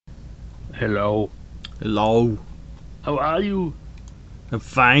Hello. Hello. How are you? I'm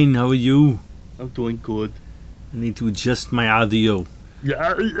fine. How are you? I'm doing good. I need to adjust my audio.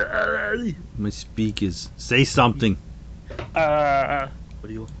 Yeah. My speakers. Say something. What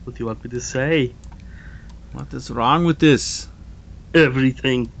do you want me to say? What is wrong with this?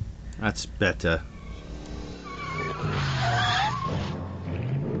 Everything. That's better.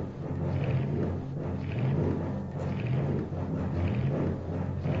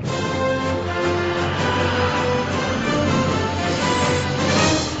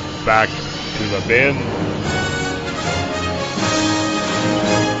 Back to the bin.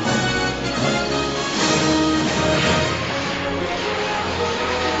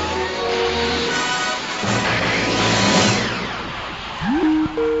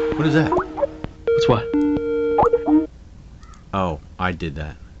 What is that? What's what? Oh, I did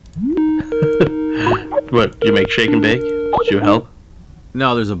that. What? You make shake and bake? Did you help?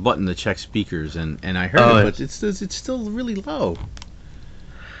 No, there's a button to check speakers, and I heard Oh, it, yeah. but it's still really low.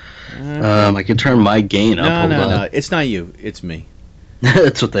 I can turn my gain up. No. It's not you. It's me.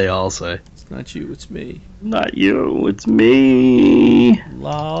 That's what they all say. It's not you. It's me. Not you. It's me.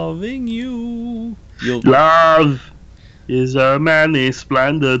 Loving you. Love is a many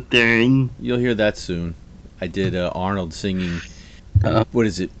splendid thing. You'll hear that soon. I did Arnold singing. What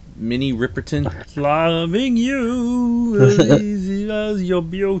is it? Minnie Riperton. Loving you as easy as you're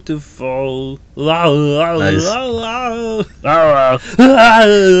beautiful. La la Nice. la la.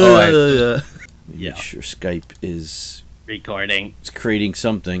 Oh, Make sure Skype is recording. it's creating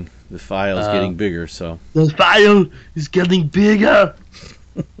something. The file is getting bigger, so. The file is getting bigger.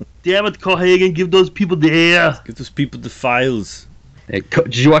 Damn it, Cohagen, give those people the air. Give those people the files. Hey,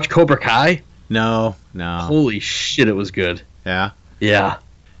 did you watch Cobra Kai? No. Holy shit, it was good. Yeah. Yeah.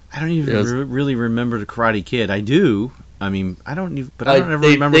 I don't even It was- really remember the Karate Kid. I do. I mean, I don't even, but I Uh, don't ever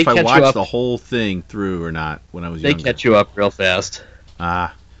they- remember they if I catch you watched up. the whole thing through or not when I was They younger. catch you up real fast.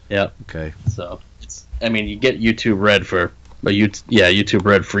 Ah, Yep. okay. So, you get YouTube Red YouTube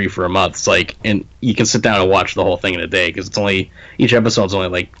Red free for a month. It's like, and you can sit down and watch the whole thing in a day because each episode's only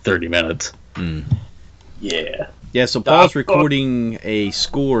like 30 minutes. Mm. Yeah. Yeah, so Paul's recording a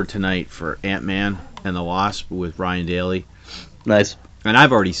score tonight for Ant-Man and the Wasp with Ryan Daly. Nice. And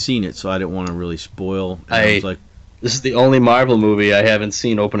I've already seen it, so I didn't want to really spoil. And I was like, This is the only Marvel movie I haven't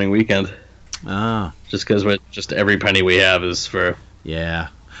seen opening weekend. ah, Just because just every penny we have is for yeah.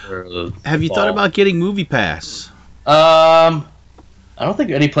 the Have you fall. thought about getting Movie Pass? I don't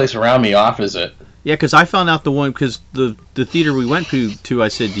think any place around me offers it. Yeah, because I found out the the theater we went to, I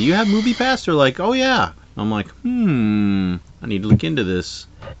said, do you have Movie Pass? They're like, oh, yeah. I'm like, I need to look into this.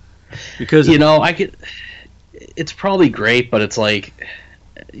 Because, It's probably great, but it's like,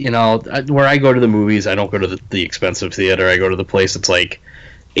 where I go to the movies, I don't go to the expensive theater. I go to the place that's like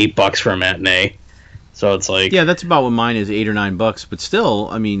 $8 for a matinee. So it's like, yeah, that's about what mine is, $8 or $9. But still,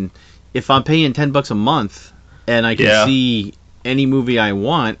 I mean, if I'm paying $10 a month and I can see any movie I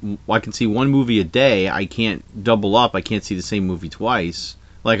want, I can see one movie a day. I can't double up. I can't see the same movie twice.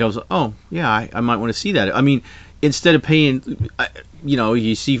 Like I was, I might want to see that. I mean, instead of paying,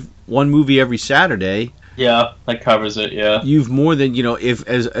 you see one movie every Saturday. yeah, that covers it. Yeah. You've more than, if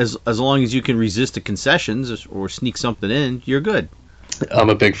as long as you can resist the concessions or sneak something in, you're good. I'm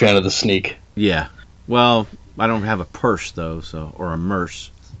a big fan of the sneak. Yeah. Well, I don't have a purse though, or a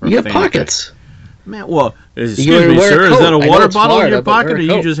merce. Or You a get fanny pockets. pack. Man, well, excuse You me, wear a sir. Is coat. that a I know water it's bottle in your Florida, but pocket, wear or a are you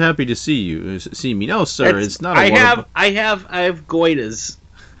coat. just happy to see me? No, sir. It's not a water. I have goiters.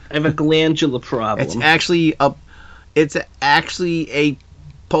 I have a glandular problem. It's actually a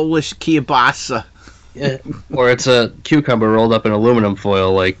Polish kielbasa. Yeah. Or it's a cucumber rolled up in aluminum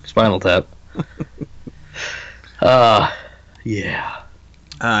foil like Spinal Tap. Yeah.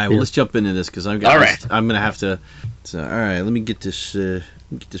 All right, well, let's jump into this because I'm gonna have to. So, all right, let me get this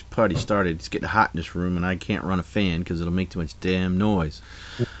party started. It's getting hot in this room, and I can't run a fan because it'll make too much damn noise.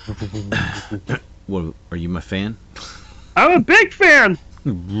 What? Are you my fan? I'm a big fan.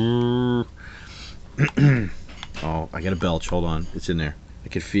 Oh, I got a belch. Hold on, it's in there. I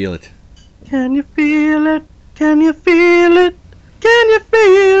can feel it. Can you feel it? Can you feel it? Can you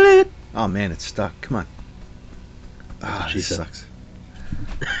feel it? Oh man, it's stuck. Come on. Ah, she this said. sucks.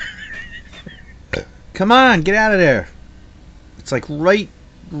 Come on, get out of there. It's like right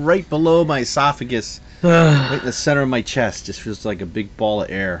below my esophagus, right in the center of my chest. Just feels like a big ball of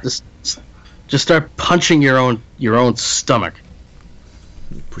air. Just start punching your own stomach.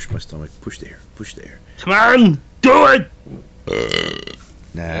 Push my stomach. Push the air. Push the air. Come on, do it.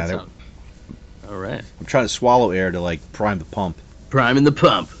 Nah, All right. I'm trying to swallow air to like prime the pump. Priming the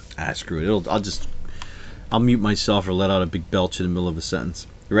pump. Ah, screw it. I'll mute myself or let out a big belch in the middle of a sentence.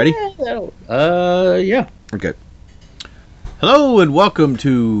 You ready? Yeah. Okay. Hello and welcome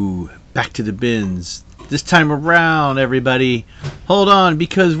to Back to the Bins. This time around, everybody, hold on,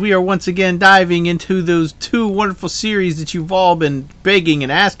 because we are once again diving into those two wonderful series that you've all been begging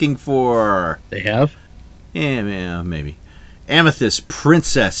and asking for. They have? Yeah, maybe. Amethyst,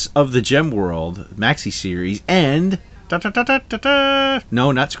 Princess of the Gem World, maxi series, and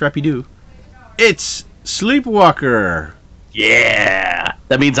no, not Scrappy Doo. It's Sleepwalker. Yeah.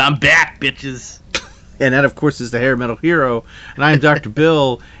 That means I'm back, bitches. And that, of course, is the Hair Metal Hero. And I'm Dr.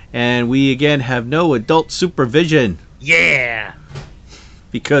 Bill. And we, again, have no adult supervision. Yeah.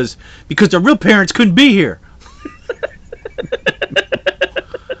 Because the real parents couldn't be here.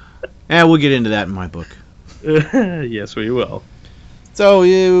 And we'll get into that in my book. Yes, we will. So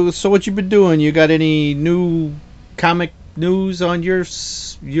what you been doing? You got any new comic news on you're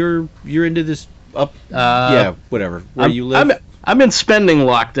into this up? Yeah, whatever. Where you live? I'm in spending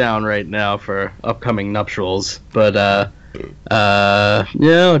lockdown right now for upcoming nuptials, but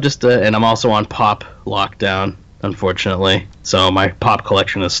and I'm also on pop lockdown, unfortunately. So my pop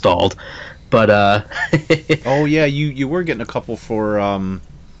collection is stalled. But oh yeah, you were getting a couple for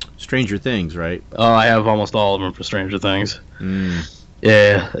Stranger Things, right? Oh, I have almost all of them for Stranger Things.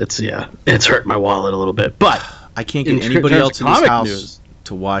 Yeah, it's hurt my wallet a little bit, but I can't get anybody else in this house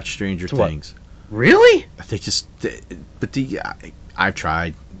to watch Stranger Things. Really? I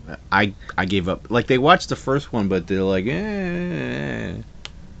tried. I gave up. Like, they watched the first one, but they're like, fair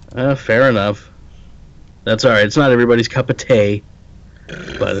enough. That's all right. It's not everybody's cup of tea,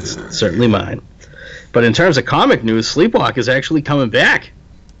 but it's certainly mine. But in terms of comic news, Sleepwalk is actually coming back.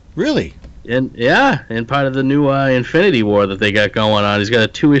 Really? And part of the new Infinity War that they got going on. He's got a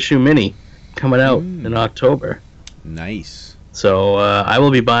 2-issue mini coming out in October. Nice. So I will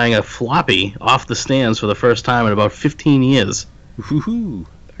be buying a floppy off the stands for the first time in about 15 years. Woohoo!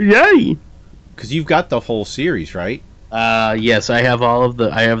 Yay! Because you've got the whole series, right? Yes, I have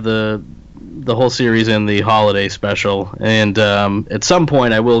the whole series and the holiday special, and at some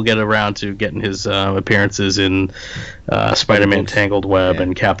point I will get around to getting his appearances in Spider-Man Tangled Web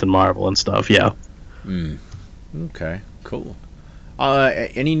and Captain Marvel and stuff. Yeah. Okay. Cool.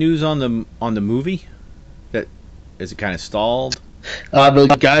 Any news on the movie? Is it kind of stalled?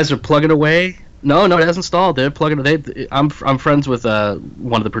 The guys are plugging away. No, it hasn't stalled. They're plugging. I'm friends with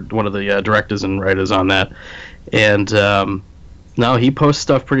one of the directors and writers on that, and no, he posts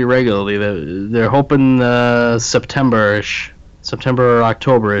stuff pretty regularly. They're hoping September-ish, September or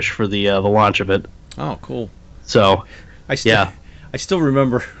October-ish for the launch of it. Oh, cool. So, I still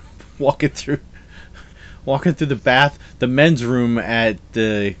remember walking through the men's room at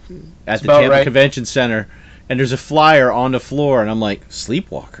the Tampa Convention Center. And there's a flyer on the floor, and I'm like,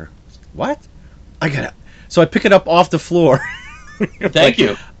 Sleepwalker? What? So I pick it up off the floor. Thank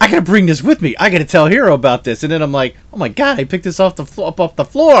you. I gotta bring this with me. I gotta tell Hero about this. And then I'm like, oh my god, I picked this off the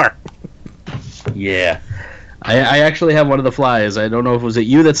floor. Yeah. I actually have one of the flyers. I don't know if it was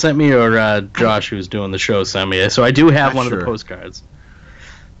you that sent me or Josh, who's doing the show, sent me. So I do have one of the postcards.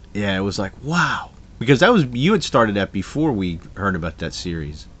 Yeah, it was like, wow. Because you had started that before we heard about that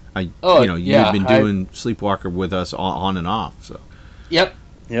series. You've been doing Sleepwalker with us on and off. So. Yep.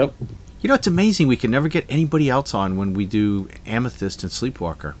 It's amazing we can never get anybody else on when we do Amethyst and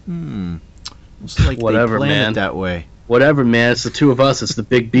Sleepwalker. It's like whatever, they plan man. It that way. Whatever, man. It's the two of us. It's the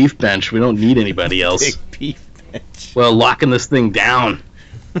big beef bench. We don't need anybody else. Big beef bench. Well, locking this thing down.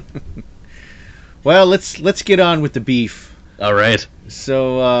 Well, let's get on with the beef. All right.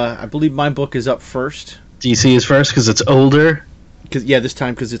 So I believe my book is up first. DC is first because it's older. This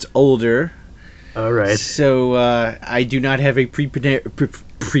time because it's older. All right. So I do not have a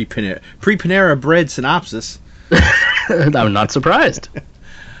pre-Panera Bread synopsis. I'm not surprised.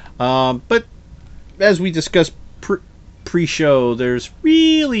 But as we discussed pre-show, there's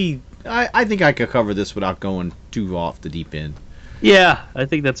really... I think I could cover this without going too off the deep end. Yeah, I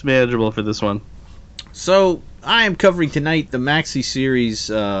think that's manageable for this one. So I am covering tonight the maxi series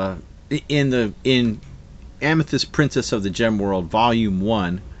in Amethyst, Princess of the Gem World, Volume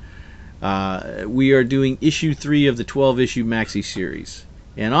 1. We are doing issue 3 of the 12-issue maxi series.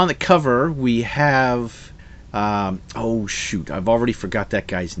 And on the cover, we have... oh, shoot. I've already forgot that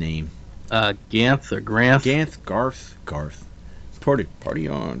guy's name. Ganth or Granth? Garth. Party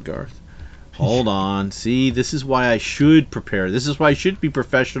on, Garth. Hold on. See, this is why I should prepare. This is why I should be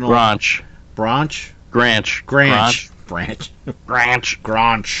professional. Branch. Branch? Granch.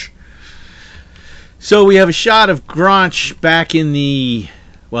 So we have a shot of Granch back in the...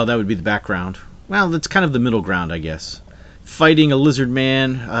 Well, that would be the background. Well, that's kind of the middle ground, I guess. Fighting a lizard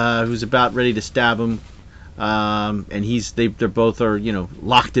man who's about ready to stab him. and they're both are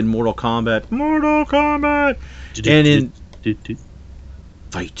locked in Mortal Kombat. Mortal Kombat, and in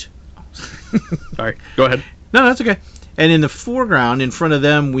fight. Sorry, go ahead. No, that's okay. And in the foreground, in front of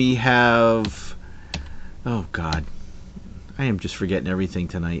them, we have. Oh God, I am just forgetting everything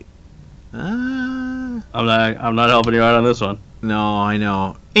tonight. I'm not helping you out on this one. No, I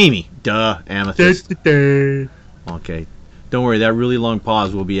know. Amy, Amethyst. Okay. Don't worry, that really long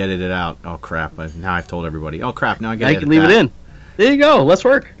pause will be edited out. Oh crap! Now I've told everybody. Oh crap! Now I can leave it in. There you go. Let's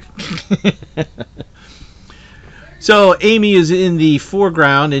work. So Amy is in the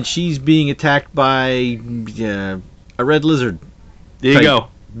foreground, and she's being attacked by a red lizard. There you go.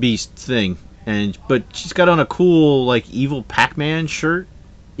 Beast thing, but she's got on a cool evil Pac-Man shirt.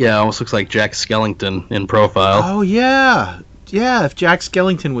 Yeah, almost looks like Jack Skellington in profile. Oh yeah. If Jack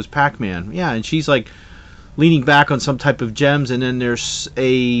Skellington was Pac-Man. Yeah, and she's leaning back on some type of gems, and then there's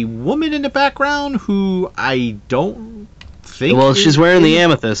a woman in the background who I don't think. Well, she's wearing the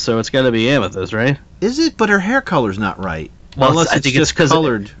amethyst, so it's got to be amethyst, right? Is it? But her hair color's not right. Well, unless I think it's just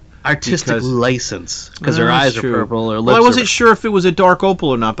colored. Artistic license, because her eyes are purple. Her lips I wasn't sure if it was a dark opal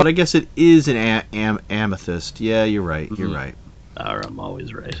or not, but I guess it is an amethyst. Yeah, you're right. Mm-hmm. You're right. I'm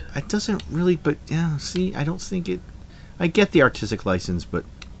always right. It doesn't really, but yeah. See, I don't think it. I get the artistic license, but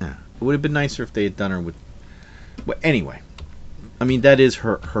yeah, it would have been nicer if they had done her with. Well, anyway, I mean that is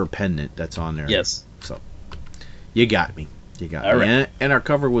her pendant that's on there. Yes. So you got me. All right. And our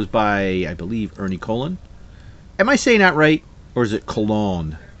cover was by, I believe, Ernie Colon. Am I saying that right, or is it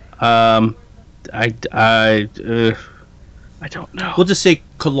Cologne? I don't know. We'll just say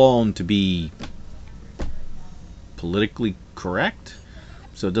Cologne to be politically correct,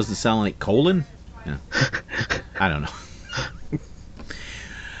 so it doesn't sound like colon. Yeah. I don't know.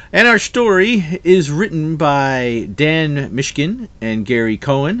 And our story is written by Dan Mishkin and Gary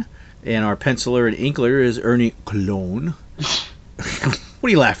Cohen, and our penciler and inkler is Ernie Cologne. What are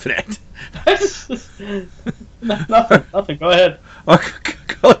you laughing at? Nothing. Go ahead. Our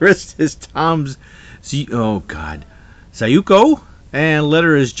colorist is Sayuko, and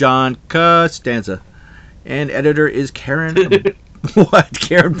letter is John Costanza, and editor is Karen. What?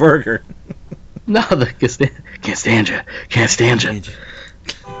 Karen Berger. No, can't stand you.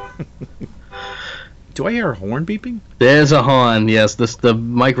 Do I hear a horn beeping? There's a horn. Yes, the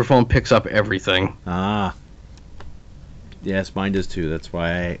microphone picks up everything. Ah. Yes, mine does too. That's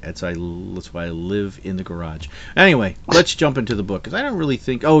why I live in the garage. Anyway, let's jump into the book, because I don't really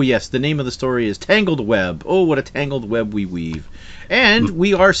think. Oh yes, the name of the story is Tangled Web. Oh, what a tangled web we weave, and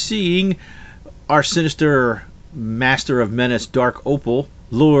we are seeing our sinister master of menace, Dark Opal,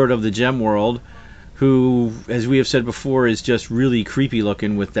 Lord of the Gem World, who, as we have said before, is just really creepy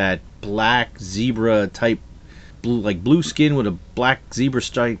looking with that black zebra type. Blue skin with a black zebra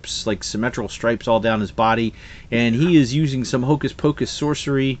stripes, symmetrical stripes all down his body, and he is using some hocus pocus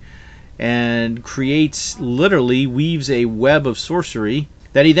sorcery and weaves a web of sorcery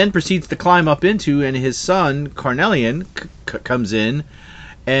that he then proceeds to climb up into, and his son Carnelian comes in,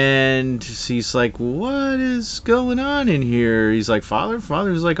 and he's like, what is going on in here? He's like,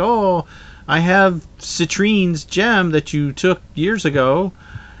 father's like, oh, I have Citrine's gem that you took years ago.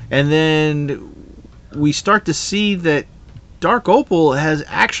 And then we start to see that Dark Opal has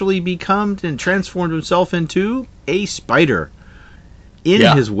actually become and transformed himself into a spider in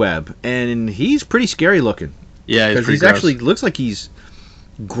his web, and he's pretty scary looking. Yeah, because he's actually looks like he's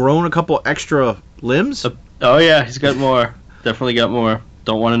grown a couple extra limbs. Oh yeah, he's got more. Definitely got more.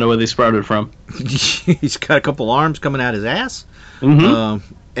 Don't want to know where they sprouted from. He's got a couple arms coming out his ass.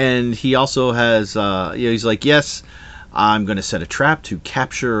 Mm-hmm. And he also has. He's like, yes, I'm going to set a trap to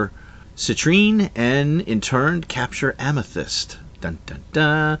capture Citrine, and in turn capture Amethyst. Dun dun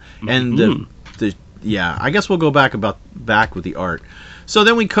dun. And I guess we'll go back with the art. So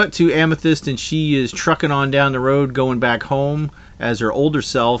then we cut to Amethyst, and she is trucking on down the road going back home as her older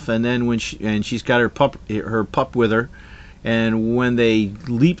self, and then she's got her pup with her, and when they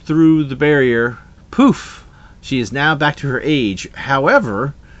leap through the barrier, poof, she is now back to her age.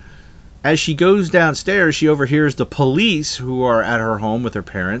 However, as she goes downstairs, she overhears the police who are at her home with her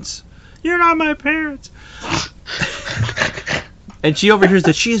parents. You're not my parents. And she overhears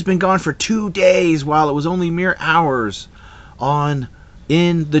that she has been gone for 2 days while it was only mere hours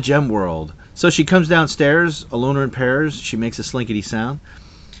in the gem world. So she comes downstairs, alone or in pairs. She makes a slinkety sound.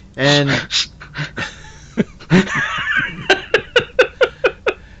 And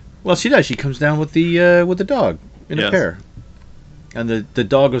well, she does. She comes down with the dog in a pair. And the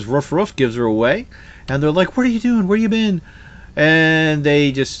dog goes ruff ruff, gives her away. And they're like, what are you doing? Where you been? And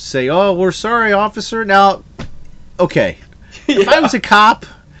they just say, oh, we're sorry, officer. Now, okay. If I was a cop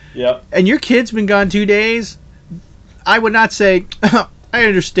Yep. And your kid's been gone 2 days? I would not say, I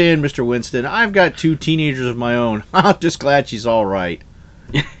understand, Mr. Winston. I've got 2 teenagers of my own. I'm just glad she's all right.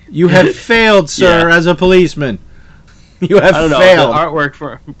 You have failed, sir, as a policeman. You have failed.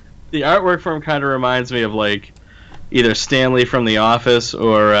 The artwork for him kind of reminds me of like either Stanley from The Office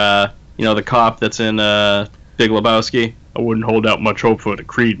or the cop that's in Big Lebowski. I wouldn't hold out much hope for the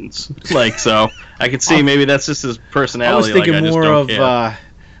credence. Like, so I could see maybe that's just his personality. I was thinking like,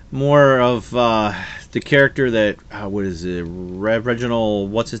 more of the character that what is it? Reginald,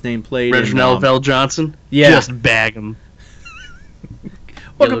 what's his name played? Reginald Vell Johnson. Yeah, just bag him.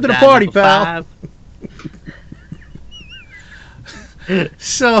 Welcome to the party, pal.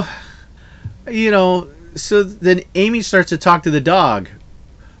 So, so then Amy starts to talk to the dog.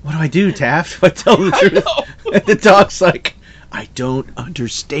 What do I do, Taft? Do I tell the truth? And the dog's like, I don't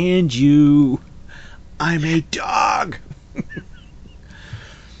understand you. I'm a dog.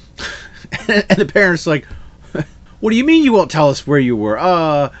 And the parent's like, what do you mean you won't tell us where you were?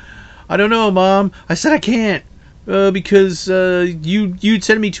 I don't know, Mom. I said I can't. Because you'd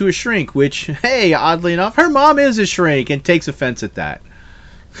send me to a shrink, which, hey, oddly enough, her mom is a shrink and takes offense at that.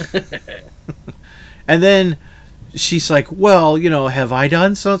 And then she's like, well, have I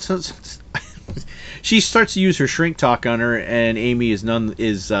done so? She starts to use her shrink talk on her, and Amy is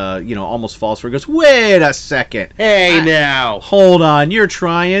almost falls for it. Goes, wait a second. Hey, now. Hold on. You're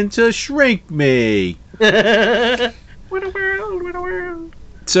trying to shrink me. What a world.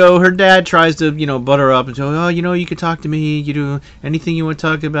 So her dad tries to, butt her up and say, oh, you can talk to me. You do anything you want to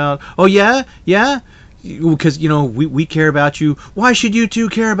talk about. Oh, yeah? Yeah? Because, we care about you. Why should you two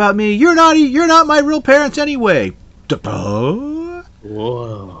care about me? You're not my real parents anyway. Whoa.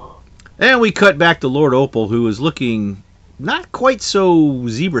 And we cut back to Lord Opal, who is looking not quite so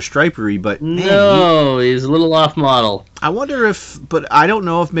zebra stripery, but man, he's a little off model. I wonder but I don't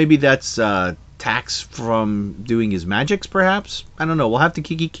know if maybe that's tax from doing his magics, perhaps. I don't know. We'll have to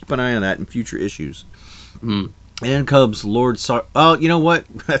keep an eye on that in future issues. And comes Lord Oh, you know what?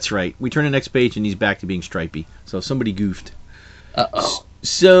 That's right. We turn the next page and he's back to being stripy. So somebody goofed. Uh-oh.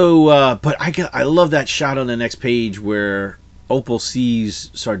 So, but I love that shot on the next page where Opal sees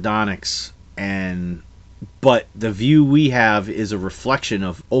Sardonyx, but the view we have is a reflection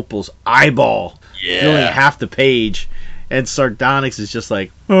of Opal's eyeball filling half the page, and Sardonyx is just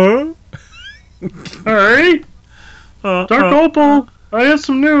like, huh? Hey, Dark Opal, I have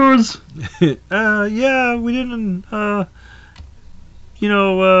some news. Yeah, we didn't,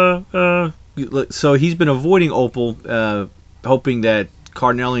 so he's been avoiding Opal, hoping that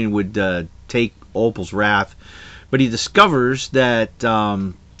Carnelian would take Opal's wrath, but he discovers that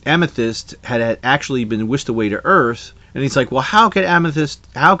Amethyst had actually been whisked away to Earth, and he's like, well, how could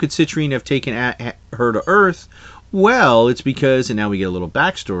Citrine have taken her to Earth? Well, it's because, and now we get a little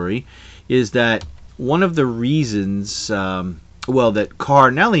backstory, is that one of the reasons, that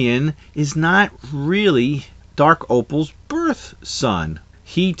Carnelian is not really Dark Opal's birth son.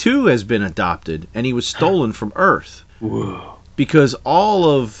 He too has been adopted, and he was stolen from Earth. Whoa. Because all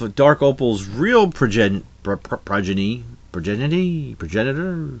of Dark Opal's real progenitor,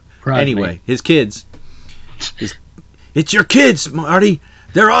 anyway, his kids, it's your kids, Marty.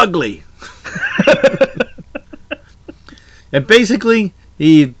 They're ugly. And basically,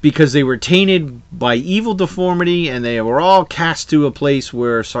 because they were tainted by evil deformity, and they were all cast to a place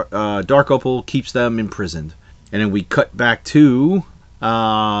where Dark Opal keeps them imprisoned. And then we cut back to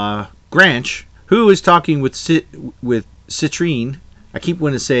Granch, who is talking with Citrine. I keep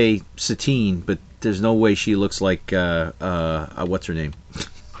wanting to say Satine, but there's no way she looks like what's her name?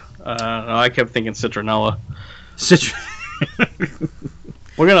 I kept thinking Citronella.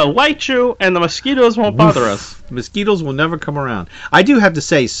 We're gonna light you, and the mosquitoes won't bother us. Mosquitoes will never come around. I do have to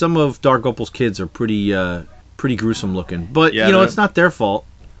say, some of Dark Opal's kids are pretty gruesome looking, but it's not their fault.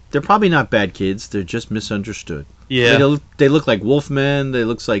 They're probably not bad kids. They're just misunderstood. Yeah, they look like Wolfmen. They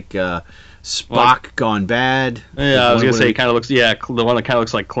looks like Spock gone bad. Yeah, I was gonna say he kind of looks. Yeah, the one that kind of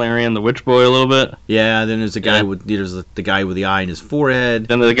looks like Clarion, the Witch Boy, a little bit. Yeah. Then there's the guy with the guy with the eye in his forehead.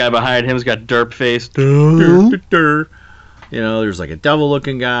 Then the guy behind him's got derp face. There's like a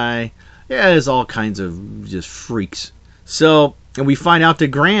devil-looking guy. Yeah, there's all kinds of just freaks. So, and we find out that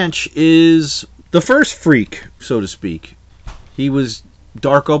Granch is the first freak, so to speak. He was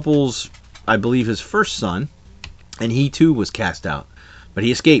Dark Opal's, I believe, his first son, and he too was cast out. But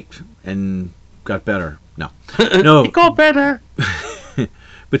he escaped and got better. No. He got better.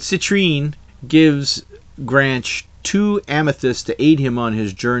 But Citrine gives Granch 2 amethysts to aid him on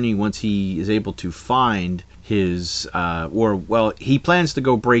his journey once he is able to find his, he plans to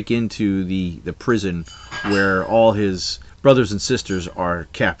go break into the prison where all his brothers and sisters are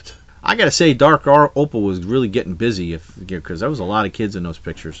kept. I gotta say, Dark Opal was really getting busy, because there was a lot of kids in those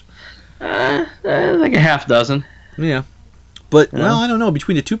pictures. Like a half dozen. Yeah. But, well, I don't know.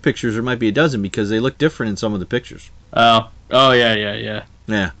 Between the two pictures, there might be a dozen, because they look different in some of the pictures. Oh, yeah.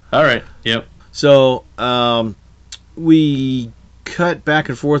 Yeah. All right, yep. So, we cut back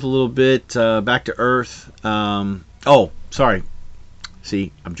and forth a little bit, back to Earth. Oh, sorry.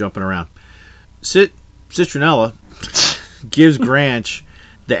 See, I'm jumping around. Citronella gives Granch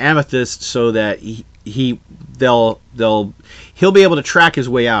the amethyst so that he'll be able to track his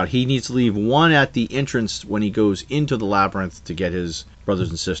way out. He needs to leave one at the entrance when he goes into the labyrinth to get his brothers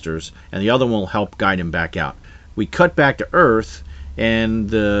and sisters, and the other one will help guide him back out. We cut back to Earth, and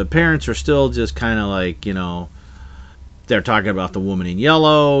the parents are still just kind of like, they're talking about the woman in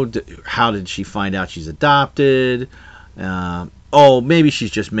yellow. How did she find out she's adopted? Maybe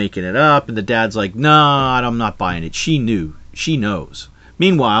she's just making it up. And the dad's like, no, I'm not buying it. She knew. She knows.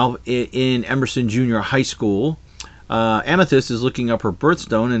 Meanwhile, in Emerson Junior High School, Amethyst is looking up her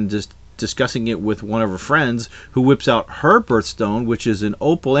birthstone and just discussing it with one of her friends, who whips out her birthstone, which is an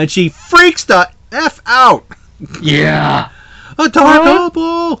opal, and she freaks the F out. Yeah. A dark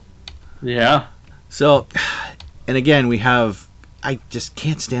opal. Yeah. So, and again, I just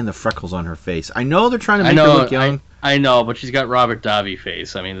can't stand the freckles on her face. I know they're trying to make her look young. I know, but she's got Robert Davi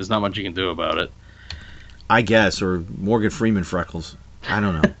face. I mean, there's not much you can do about it. I guess, or Morgan Freeman freckles. I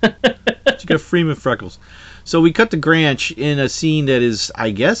don't know. She got Freeman freckles. So we cut to Granch in a scene that is, I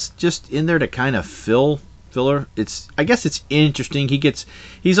guess, just in there to kind of fill her. I guess it's interesting.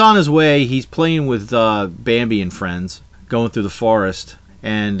 He's on his way. He's playing with Bambi and friends, going through the forest,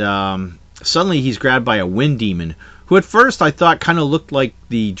 and suddenly he's grabbed by a wind demon, who at first I thought kind of looked like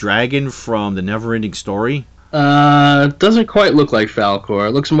the dragon from the Neverending Story. It doesn't quite look like Falcor.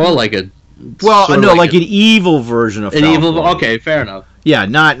 It looks more like a... Well, no, like an evil version of Falcor. An evil... Okay, fair enough. Yeah,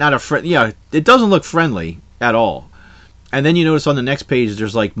 not a friend. Yeah, it doesn't look friendly at all. And then you notice on the next page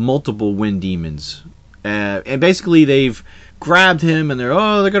there's like multiple wind demons, and basically they've grabbed him and they're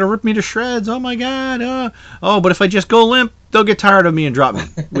gonna rip me to shreds. Oh my god! But if I just go limp, they'll get tired of me and drop me,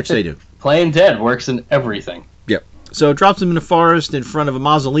 which they do. Playing dead works in everything. Yep. So it drops him in the forest in front of a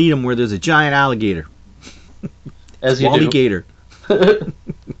mausoleum where there's a giant alligator. As you Wally do. Gator.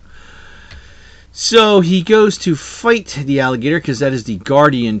 So he goes to fight the alligator, because that is the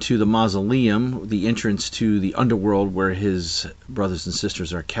guardian to the mausoleum, the entrance to the underworld where his brothers and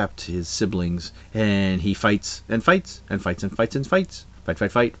sisters are kept, his siblings. And he fights and fights and fights and fights and fights.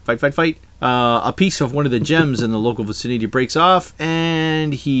 Fight. A piece of one of the gems in the local vicinity breaks off,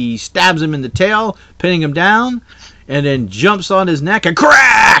 and he stabs him in the tail, pinning him down, and then jumps on his neck and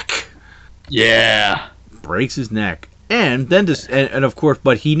crack! Yeah. Breaks his neck. And then and of course,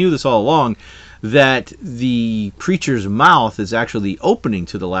 but he knew this all along, that the preacher's mouth is actually the opening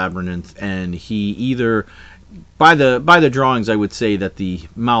to the labyrinth, and he either, by the drawings, I would say that the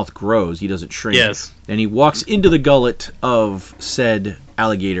mouth grows, he doesn't shrink. Yes. And he walks into the gullet of said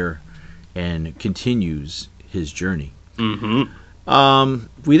alligator and continues his journey. Mm-hmm.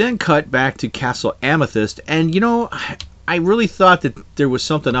 We then cut back to Castle Amethyst, and I really thought that there was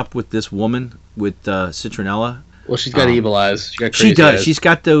something up with this woman, with Citronella. Well, she's got evil eyes. She does. Eyes. She's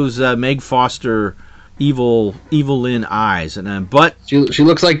got those Meg Foster evil-in eyes, and but she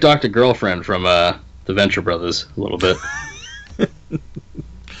looks like Dr. Girlfriend from the Venture Brothers a little bit.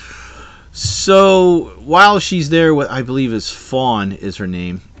 So while she's there, what I believe is Fawn is her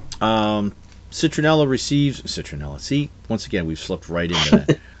name. Citronella receives Citronella. See, once again we've slipped right into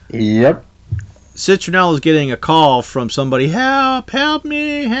that. Yep. Citronella is getting a call from somebody, help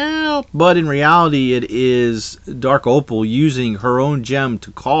me, help. But in reality, it is Dark Opal using her own gem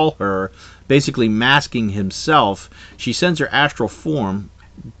to call her, basically masking himself. She sends her astral form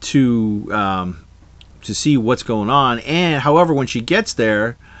to see what's going on. And however, when she gets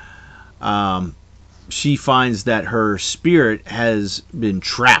there, she finds that her spirit has been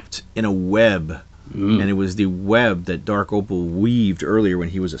trapped in a web. And it was the web that Dark Opal weaved earlier when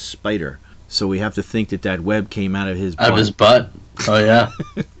he was a spider. So we have to think that web came out of his butt. Out of his butt? Oh, yeah.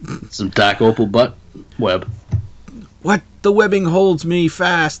 Some Dark Opal butt web. What? The webbing holds me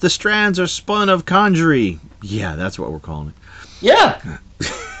fast. The strands are spun of conjury. Yeah, that's what we're calling it. Yeah.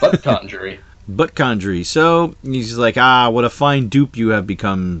 Butt conjury. Butt conjury. So he's like, what a fine dupe you have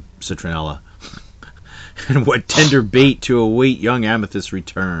become, Citronella. And what tender bait to await young Amethyst's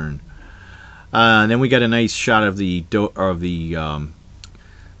return. And then we got a nice shot of the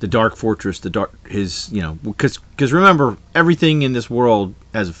Dark Fortress, because remember, everything in this world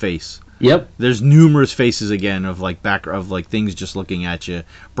has a face. Yep. There's numerous faces again of things just looking at you,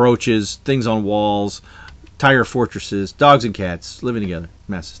 brooches, things on walls, tire fortresses, dogs and cats living together,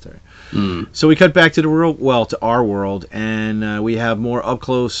 mass hysteria. Mm. So we cut back to the world, well, to our world, and we have more up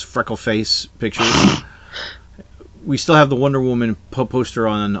close freckle face pictures. We still have the Wonder Woman poster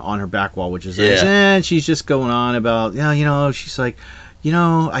on her back wall, which is nice. And she's just going on about, she's like,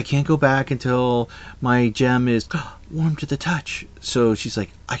 I can't go back until my gem is warm to the touch. So she's like,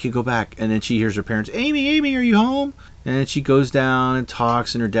 I could go back. And then she hears her parents, Amy, are you home? And then she goes down and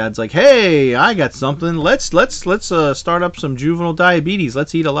talks, and her dad's like, hey, I got something. Let's start up some juvenile diabetes.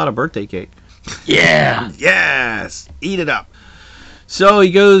 Let's eat a lot of birthday cake. Yeah. Yes. Eat it up. So he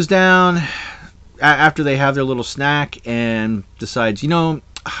goes down after they have their little snack and decides,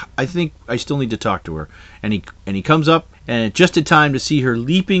 I think I still need to talk to her. And he comes up, and just in time to see her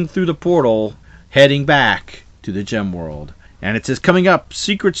leaping through the portal, heading back to the gem world. And it says, coming up,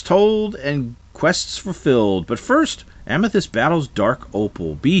 secrets told and quests fulfilled. But first, Amethyst battles Dark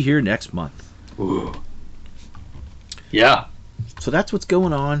Opal. Be here next month. Ooh. Yeah. So that's what's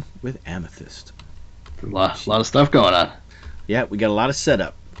going on with Amethyst. A lot of stuff going on. Yeah, we got a lot of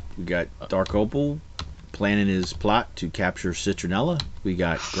setup. We got Dark Opal planning his plot to capture Citronella. We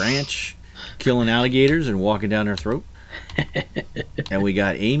got Granch killing alligators and walking down their throat. And we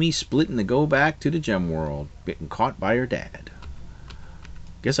got Amy splitting to go back to the gem world, getting caught by her dad.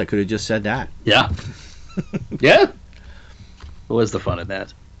 Guess I could have just said that. Yeah. Yeah. What was the fun in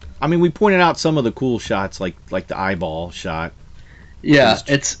that? I mean, we pointed out some of the cool shots, like the eyeball shot. Yeah,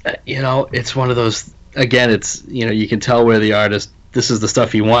 it's it's one of those. Again, it's you can tell where the artist. This is the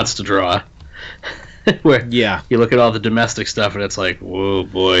stuff he wants to draw. Where you look at all the domestic stuff and it's like, whoa,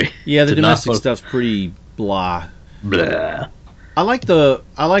 boy. Yeah, the domestic stuff's pretty blah. Blah. I like the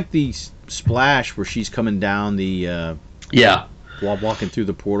splash where she's coming down the while walking through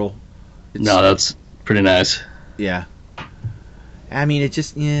the portal. No, that's pretty nice. Yeah. I mean, it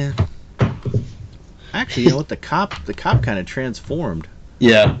just Actually, you know what? The cop kind of transformed.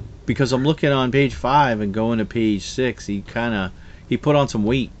 Yeah. Because I'm looking on page 5 and going to page 6, he put on some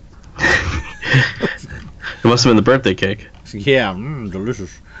weight. It must have been the birthday cake. Yeah,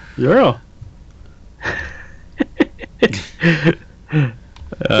 delicious. Yeah.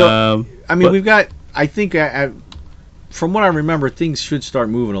 So, I mean, we've got. I think, from what I remember, things should start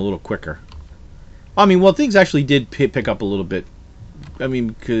moving a little quicker. I mean, well, things actually did pick up a little bit. I mean,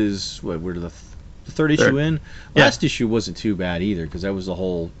 because we're the third issue in. Last issue wasn't too bad either, because that was the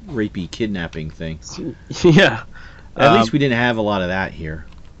whole rapey kidnapping thing. Yeah. At least we didn't have a lot of that here.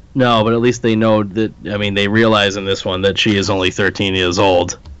 No, but at least they know that. I mean, they realize in this one that she is only 13 years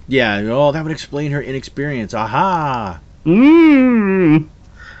old. Yeah. Oh, that would explain her inexperience. Aha. Yeah,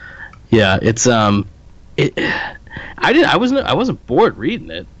 it's I wasn't bored reading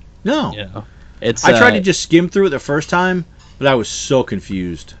it. No. Yeah. I tried to just skim through it the first time, but I was so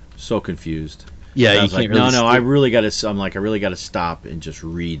confused. Yeah, I was like, I really got to stop and just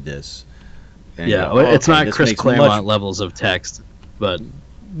read this. And it's not Chris Claremont levels of text, but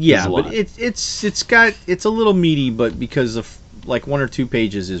yeah, but it's a little meaty, but because of like 1 or 2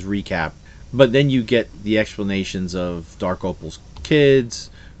 pages is recap, but then you get the explanations of Dark Opal's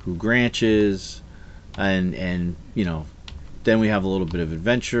kids, who Granch is, and then we have a little bit of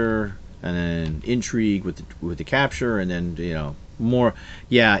adventure and then intrigue with the capture, and then more.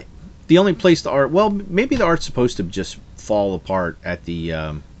 Yeah, the only place the art, well, maybe the art's supposed to just fall apart at the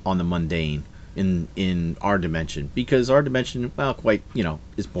on the mundane in our dimension, because our dimension, well, quite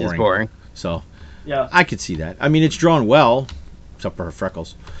is boring. It's boring. So yeah, I could see that. I mean, it's drawn well, except for her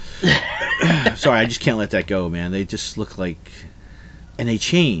freckles. Sorry, I just can't let that go, man. They just look like, and they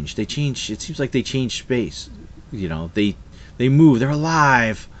change. It seems like they change space. They move. They're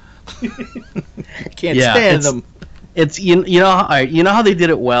alive. Can't stand them. It's how they did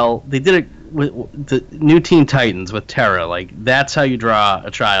it well. They did it with the new Teen Titans with Terra. Like, that's how you draw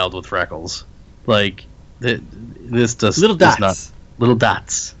a child with freckles. Like this just little dots. Little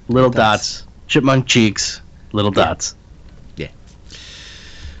dots. Chipmunk cheeks. Little dots. Yeah.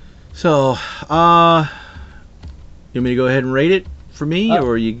 So, you want me to go ahead and rate it for me,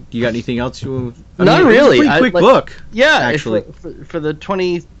 or you got anything else you? Not really. It's a pretty quick book. Yeah, actually, for the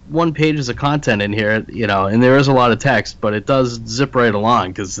 21 pages of content in here, and there is a lot of text, but it does zip right along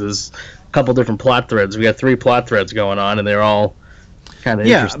because there's a couple different plot threads. We got 3 plot threads going on, and they're all kind of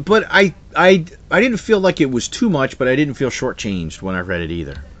interesting. But I didn't feel like it was too much, but I didn't feel shortchanged when I read it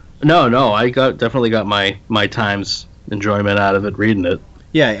either. No, I definitely got my time's enjoyment out of it reading it.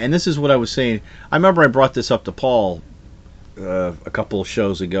 Yeah, and this is what I was saying. I remember I brought this up to Paul a couple of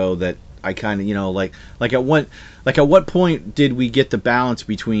shows ago, that I kind of like at what point did we get the balance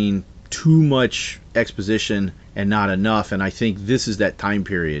between too much exposition and not enough? And I think this is that time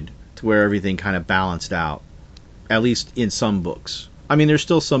period to where everything kind of balanced out. at least in some books. I mean, there's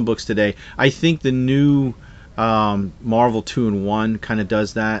still some books today. I think the new Marvel 2-in-1 kind of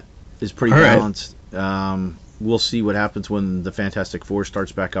does that. It's pretty balanced. We'll see what happens when the Fantastic Four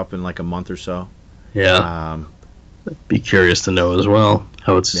starts back up in like a month or so. Yeah. Be curious to know as well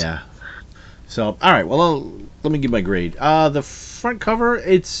how it's. Yeah. So, all right. Well, let me give my grade. The front cover,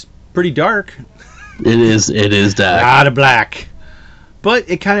 it's pretty dark. It is dark. A lot of black. But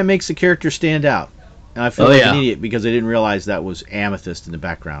it kind of makes the character stand out. And I feel like an idiot because I didn't realize that was Amethyst in the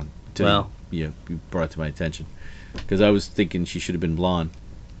background. Until you brought it to my attention. Because I was thinking she should have been blonde.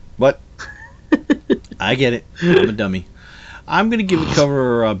 But I get it. I'm a dummy. I'm going to give the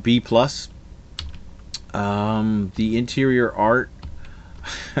cover a B+. The interior art,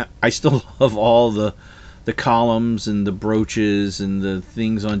 I still love all the columns and the brooches and the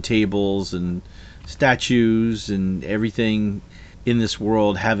things on tables and statues and everything in this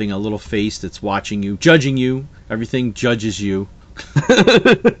world having a little face that's watching you, judging you. Everything judges you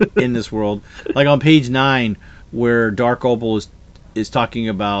in this world. Like on page 9, where Dark Opal is talking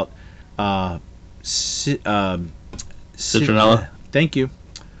about Citronella. Thank you.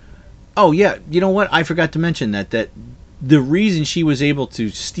 Oh yeah, you know what? I forgot to mention that the reason she was able to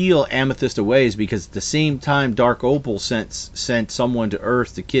steal Amethyst away is because at the same time Dark Opal sent someone to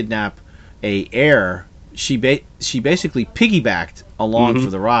Earth to kidnap a heir. She basically piggybacked along for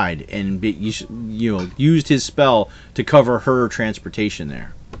the ride and used his spell to cover her transportation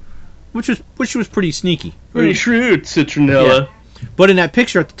there, which was pretty sneaky. Pretty shrewd, Citronella. Yeah. But in that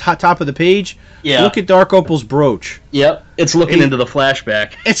picture at the top of the page, look at Dark Opal's brooch. Yep, it's looking into the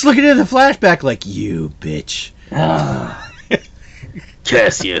flashback. It's looking into the flashback like, you bitch.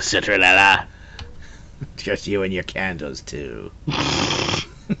 Curse you, Citronella. Curse you and your candles, too.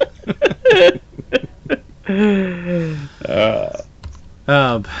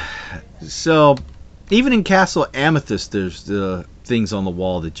 So, even in Castle Amethyst, there's the things on the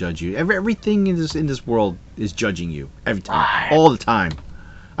wall that judge you. Everything in this world is judging you every time, all the time.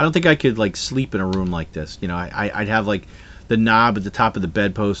 I don't think I could like sleep in a room like this. You know, I'd have like the knob at the top of the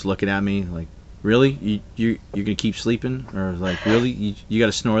bedpost looking at me, like, really, you're gonna keep sleeping, or like, really, you got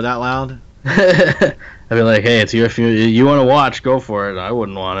to snore that loud? I'd be like, hey, it's your you want to watch, go for it. I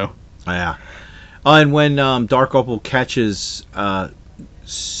wouldn't want to. Yeah. And when Dark Opal catches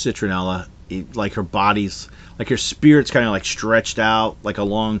Citronella, like her body's, like her spirit's kind of like stretched out, like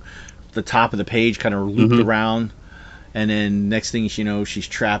along the top of the page, kind of looped around, and then next thing you know, she's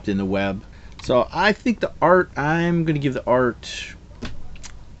trapped in the web. So I think the art, I'm gonna give the art.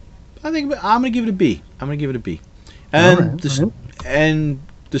 I think I'm gonna give it a B. And and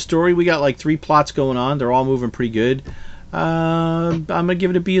the story, we got like 3 plots going on. They're all moving pretty good. I'm gonna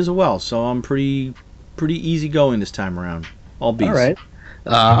give it a B as well. So I'm pretty easy going this time around. All B's. All right.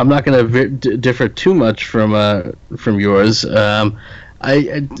 I'm not going to differ too much from yours. The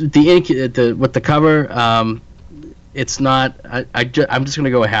ink with the cover, it's not. I'm just going to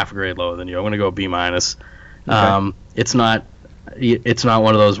go a half a grade lower than you. I'm going to go B-. Okay. It's not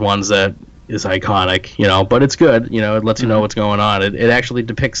one of those ones that is iconic, but it's good. It lets you know what's going on. It actually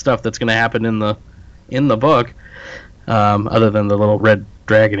depicts stuff that's going to happen in the book, other than the little red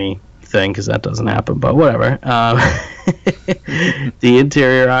dragony thing, because that doesn't happen, but whatever. The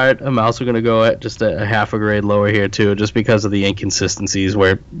interior art, I'm also going to go at just a half a grade lower here too, just because of the inconsistencies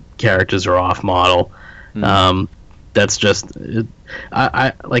where characters are off model. That's just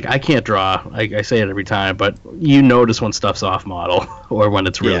I can't draw. I say it every time, but you notice when stuff's off model or when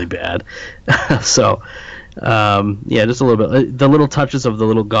it's really bad. So just a little bit. The little touches of the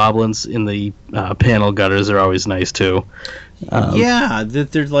little goblins in the panel gutters are always nice too. That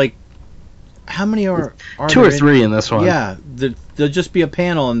there's like, how many are 2 or 3 in this one? Yeah, there'll just be a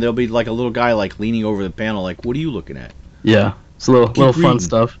panel, and there'll be like a little guy like leaning over the panel, like, "What are you looking at?" Yeah, it's a little fun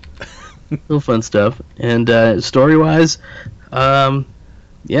stuff. Little fun stuff. And story wise, I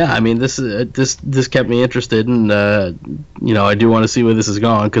mean, this kept me interested, and I do want to see where this is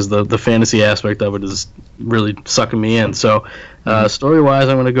going, because the fantasy aspect of it is really sucking me in. So story wise,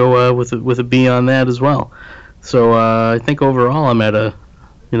 I'm going to go with a B on that as well. So I think overall I'm at a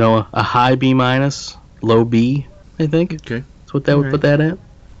high B-, low B, I think. Okay. That's what that would put that at.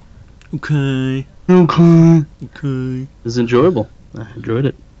 Okay. It was enjoyable. I enjoyed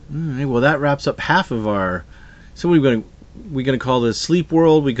it. All right. Well, that wraps up half of our. So what are we gonna call this? Sleep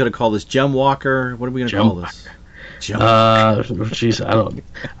World? We could call this Gem Walker. What are we gonna call this? Gem Walker. Jeez,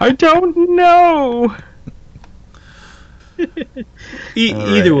 I don't know.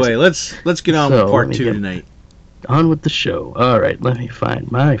 Either way, let's get on with part 2 tonight. On with the show. All right, let me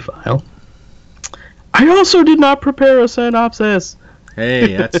find my file. I also did not prepare a synopsis.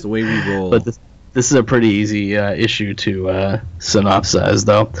 Hey, that's the way we roll. This is a pretty easy issue to synopsize,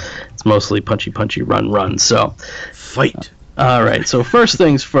 though. It's mostly punchy, run. So, fight. All right. So first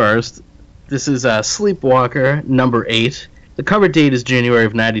things first. This is Sleepwalker number 8. The cover date is January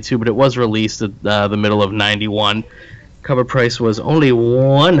of '92, but it was released at the middle of '91. Cover price was only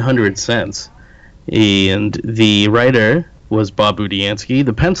 100 cents, and the writer was Bob Budiansky.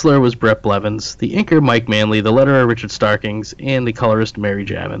 The penciler was Brett Blevins. The inker Mike Manley. The letterer Richard Starkings, and the colorist Mary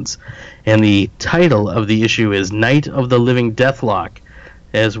Javins. And the title of the issue is Night of the Living Deathlok.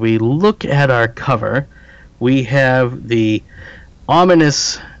 As we look at our cover, we have the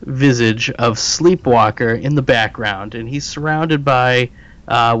ominous visage of Sleepwalker in the background, and he's surrounded by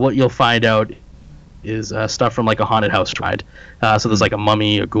what you'll find out is stuff from like a haunted house ride. So there's like a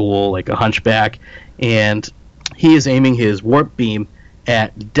mummy, a ghoul, like a hunchback, and he is aiming his warp beam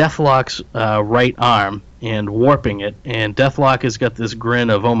at Deathlok's right arm and warping it. And Deathlok has got this grin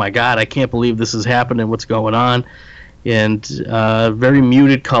of, oh my god, I can't believe this is happening, what's going on? And very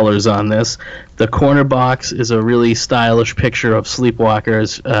muted colors on this. The corner box is a really stylish picture of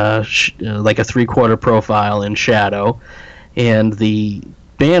Sleepwalker's like a 3/4 profile in shadow. And the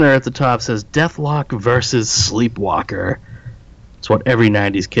banner at the top says Deathlok versus Sleepwalker. It's what every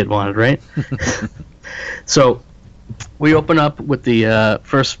 90s kid wanted, right? So we open up with the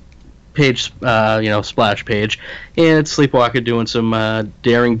first page, splash page, and it's Sleepwalker doing some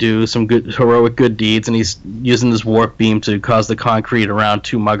daring do, some good heroic good deeds, and he's using this warp beam to cause the concrete around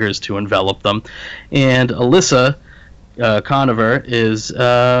 2 muggers to envelop them. And Alyssa Conover is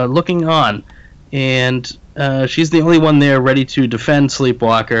looking on, and she's the only one there ready to defend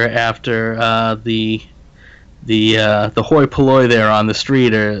Sleepwalker after the hoi polloi there on the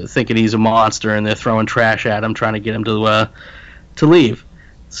street are thinking he's a monster, and they're throwing trash at him, trying to get him to leave.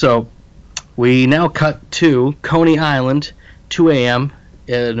 So we now cut to Coney Island, 2 a.m.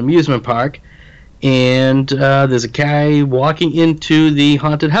 at an amusement park, and there's a guy walking into the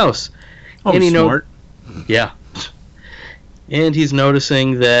haunted house. Oh, and smart. Yeah. And he's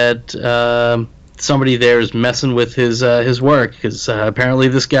noticing that somebody there is messing with his work, because apparently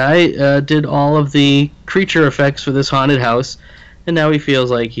this guy did all of the creature effects for this haunted house, and now he feels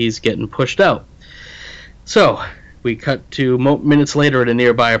like he's getting pushed out. So we cut to minutes later at a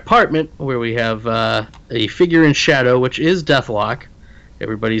nearby apartment where we have a figure in shadow, which is Deathlok,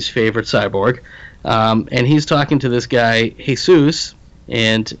 everybody's favorite cyborg, and he's talking to this guy Jesus,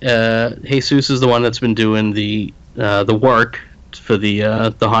 and Jesus is the one that's been doing the work for the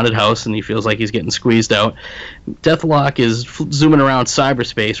haunted house, and he feels like he's getting squeezed out. Deathlok is zooming around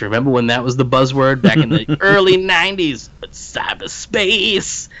cyberspace. Remember when that was the buzzword back in the early 90s?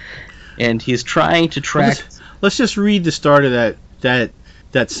 Cyberspace! And he's trying to track... Let's just read the start of that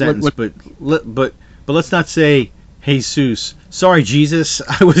sentence, but let's not say Jesus. Sorry, Jesus,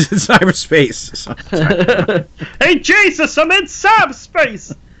 I was in cyberspace. Hey, Jesus, I'm in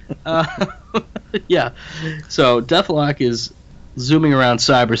cyberspace. Yeah. So Deathlok is zooming around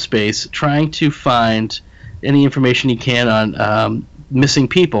cyberspace, trying to find any information he can on missing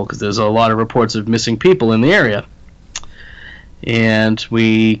people, because there's a lot of reports of missing people in the area. And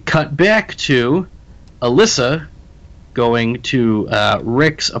we cut back to Alyssa going to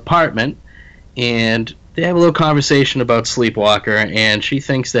Rick's apartment, and they have a little conversation about Sleepwalker, and she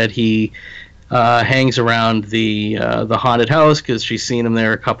thinks that he hangs around the haunted house because she's seen him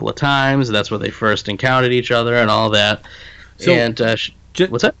there a couple of times. That's where they first encountered each other and all that. So, and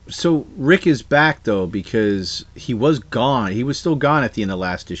what's that? So Rick is back, though, because he was gone. He was still gone at the end of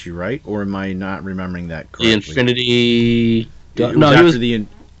last issue, right? Or am I not remembering that correctly? The Infinity...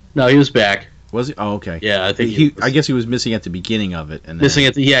 No, he was back. Was he? Oh, okay. Yeah, I think I guess he was missing at the beginning of it. And then,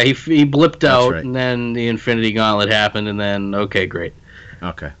 he blipped out, right. And then the Infinity Gauntlet happened, and then, okay, great.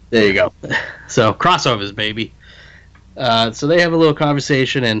 Okay. There you go. So, crossovers, baby. So they have a little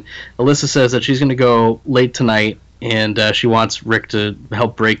conversation, and Alyssa says that she's going to go late tonight, and she wants Rick to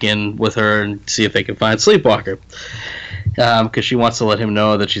help break in with her and see if they can find Sleepwalker. Because she wants to let him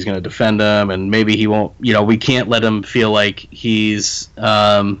know that she's going to defend him, and maybe he won't, we can't let him feel like he's,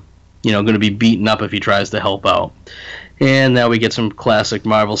 going to be beaten up if he tries to help out. And now we get some classic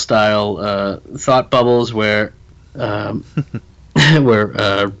Marvel style thought bubbles where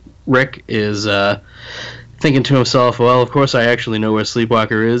Rick is thinking to himself, well, of course I actually know where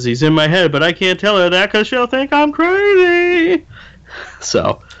Sleepwalker is. He's in my head, but I can't tell her that because she'll think I'm crazy.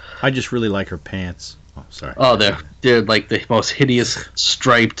 So I just really like her pants. Oh, sorry. Oh, they're like the most hideous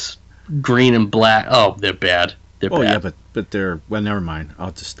striped green and black. Oh, they're bad. They're bad. Yeah, but they're... Well, never mind.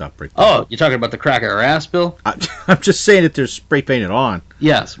 I'll just stop right there. Oh, you're talking about the crack of her ass, Bill? I'm just saying that they're spray painted on.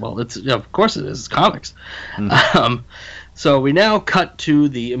 Yes, well, of course it is. It's comics. So we now cut to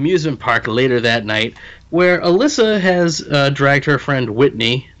the amusement park later that night, where Alyssa has dragged her friend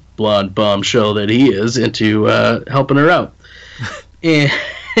Whitney, blonde bombshell that he is, into helping her out.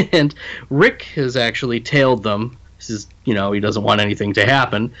 And Rick has actually tailed them. He doesn't want anything to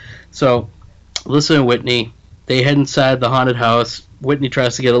happen. So Alyssa and Whitney, they head inside the haunted house. Whitney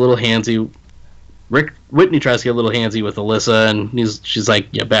tries to get a little handsy. Whitney tries to get a little handsy with Alyssa, and she's like,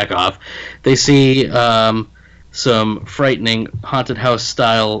 yeah, back off. They see some frightening haunted house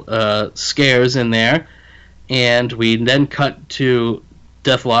style scares in there, and we then cut to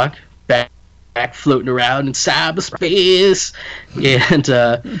Deathlok back floating around in cyberspace,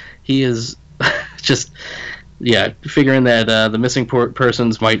 and he is just figuring that the missing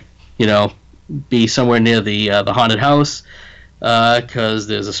persons might be somewhere near the haunted house, because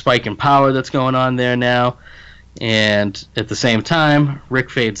there's a spike in power that's going on there now. And at the same time, Rick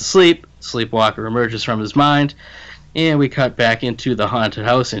fades asleep. Sleepwalker emerges from his mind, and we cut back into the haunted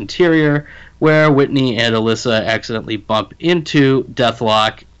house interior, where Whitney and Alyssa accidentally bump into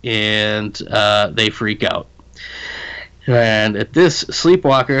Deathlok, and they freak out. And at this,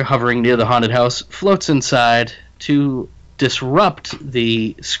 Sleepwalker, hovering near the haunted house, floats inside to disrupt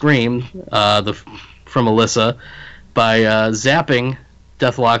the scream from Alyssa by zapping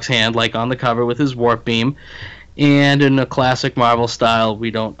Deathlok's hand, like on the cover, with his warp beam. And in a classic Marvel style,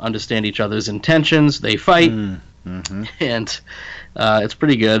 we don't understand each other's intentions. They fight, and it's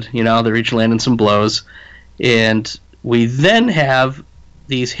pretty good. They're each landing some blows. And we then have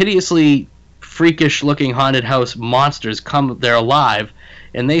these hideously freakish-looking haunted house monsters come. They're alive,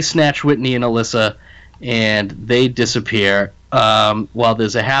 and they snatch Whitney and Alyssa, and they disappear. While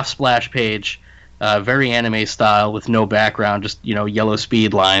there's a half splash page, very anime style, with no background, just yellow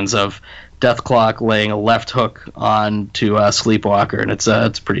speed lines of Deathlok laying a left hook onto Sleepwalker, and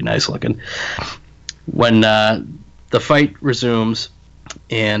it's pretty nice looking. When the fight resumes,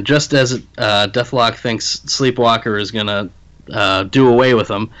 and just as Deathlok thinks Sleepwalker is gonna do away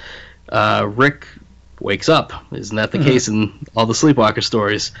with him, Rick wakes up. Isn't that the case in all the Sleepwalker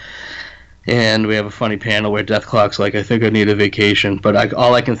stories? And we have a funny panel where Deathlok's like, I think I need a vacation, but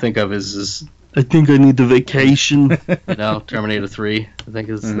all I can think of is I think I need a vacation. Terminator 3, I think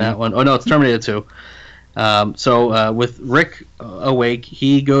is that one. Oh, no, it's Terminator 2. So with Rick awake,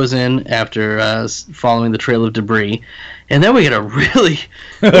 he goes in after following the trail of debris. And then we get a really...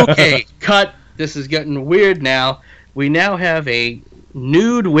 Okay, cut. This is getting weird now. We now have a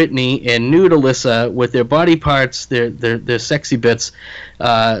nude Whitney and nude Alyssa with their body parts, their sexy bits...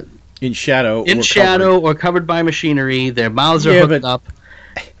 in shadow or covered by machinery. Their mouths are hooked up.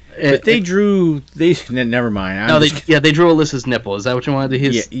 But never mind. They drew Alyssa's nipple. Is that what you wanted to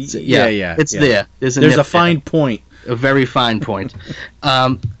hear? Yeah. It's there. There's a fine point. A very fine point.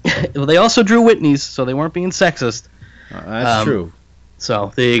 Well, they also drew Whitney's, so they weren't being sexist. That's true.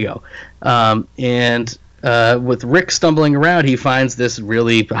 So there you go. And with Rick stumbling around, he finds this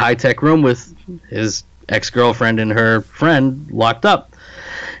really high-tech room with his ex-girlfriend and her friend locked up.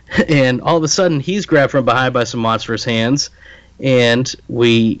 And all of a sudden, he's grabbed from behind by some monstrous hands, and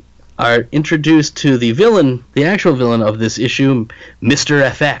we are introduced to the villain, the actual villain of this issue, Mr.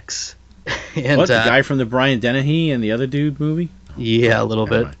 FX. And, the guy from the Brian Dennehy and the other dude movie? Yeah, a little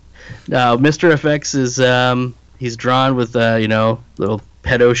bit. Mr. FX is he's drawn with little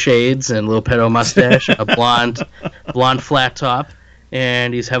pedo shades and a little pedo mustache, a blonde flat top.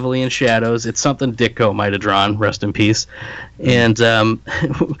 And he's heavily in shadows. It's something Ditko might have drawn, rest in peace. And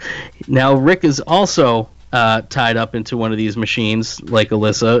now Rick is also tied up into one of these machines, like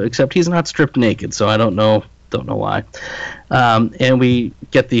Alyssa, except he's not stripped naked, so I don't know why. And we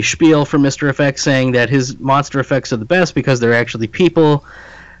get the spiel from Mr. Effects saying that his monster effects are the best because they're actually people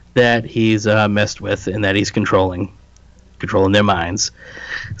that he's messed with and that he's controlling their minds.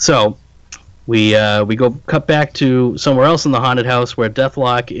 So... We go cut back to somewhere else in the haunted house where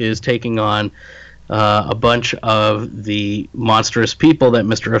Deathlok is taking on a bunch of the monstrous people that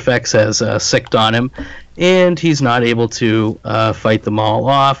Mr. Effects has sicked on him, and he's not able to fight them all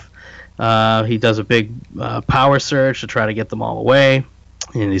off. He does a big power surge to try to get them all away,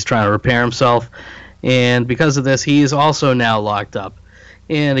 and he's trying to repair himself. And because of this, he is also now locked up.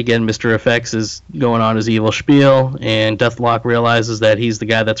 And again, Mr. Effects is going on his evil spiel, and Deathlok realizes that he's the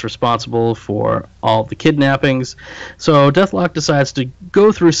guy that's responsible for all the kidnappings. So Deathlok decides to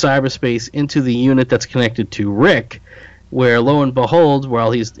go through cyberspace into the unit that's connected to Rick, where lo and behold,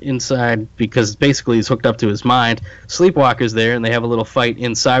 while he's inside, because basically he's hooked up to his mind, Sleepwalker's there, and they have a little fight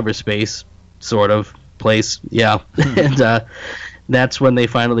in cyberspace, sort of place, yeah. And that's when they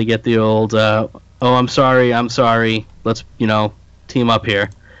finally get the old, I'm sorry, let's, team up here.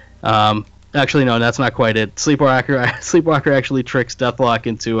 Actually, no, that's not quite it. Sleepwalker actually tricks Deathlok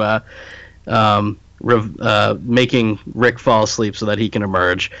into making Rick fall asleep so that he can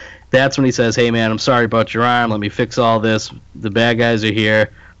emerge. That's when he says, "Hey man, I'm sorry about your arm. Let me fix all this. The bad guys are here.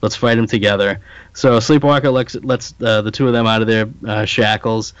 Let's fight them together." So Sleepwalker lets the two of them out of their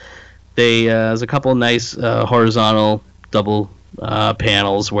shackles. There's a couple nice horizontal double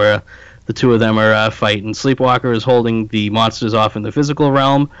panels where the two of them are fighting. Sleepwalker is holding the monsters off in the physical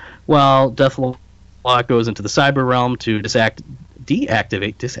realm, while Deathlok goes into the cyber realm to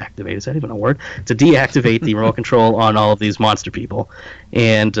deactivate, is that even a word? To deactivate the remote control on all of these monster people.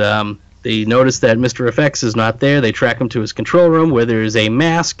 And they notice that Mr. Effects is not there. They track him to his control room where there is a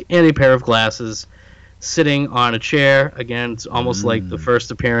mask and a pair of glasses sitting on a chair. Again, it's almost like the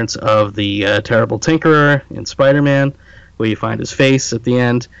first appearance of the Terrible Tinkerer in Spider-Man, where you find his face at the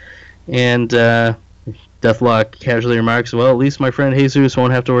end. And Deathlok casually remarks, "Well, at least my friend Jesus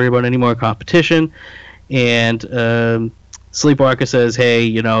won't have to worry about any more competition." And Sleepwalker says, "Hey,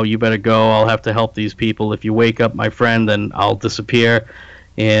 you better go. I'll have to help these people. If you wake up my friend, then I'll disappear."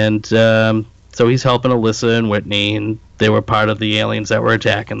 And so he's helping Alyssa and Whitney, and they were part of the aliens that were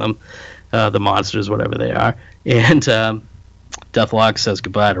attacking them, the monsters, whatever they are. And Deathlok says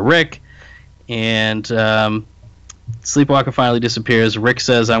goodbye to Rick, and Sleepwalker finally disappears. Rick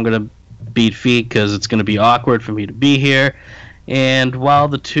says, "I'm going to beat feet because it's going to be awkward for me to be here." And while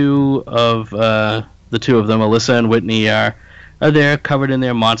the two of them, Alyssa and Whitney, are there covered in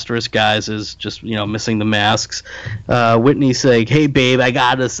their monstrous guises, just missing the masks, Whitney's saying, "Hey babe, I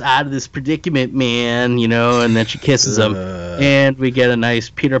got us out of this predicament, man," and then she kisses him, and we get a nice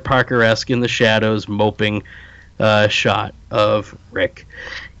Peter Parker-esque in the shadows moping shot of Rick.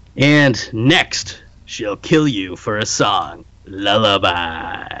 And next, she'll kill you for a song,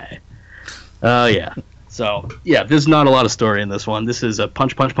 Lullaby. Oh yeah. So yeah, there's not a lot of story in this one. This is a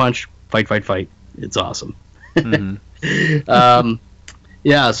punch, punch, punch, fight, fight, fight. It's awesome. Mm-hmm.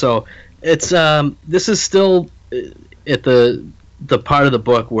 Yeah, so it's this is still at the part of the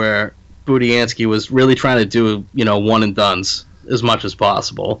book where Budiansky was really trying to do one and dones as much as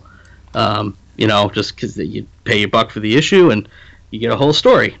possible. Just because you pay your buck for the issue and you get a whole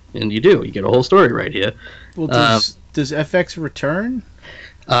story, and you get a whole story right here. Well, does FX return?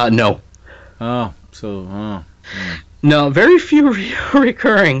 No. Oh, so no, very few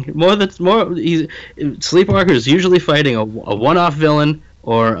recurring. Sleepwalker is usually fighting a one-off villain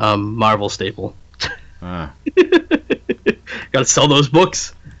or a Marvel staple. Got to sell those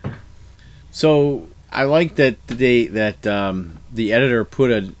books. So I like that the editor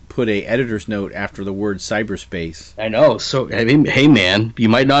put a editor's note after the word cyberspace. I know. So hey man, you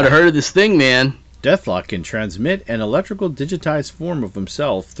might not have heard of this thing, man. Deathlok can transmit an electrical digitized form of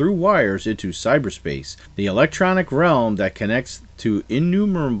himself through wires into cyberspace, the electronic realm that connects to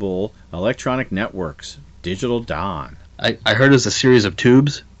innumerable electronic networks. Digital Dawn. I heard it was a series of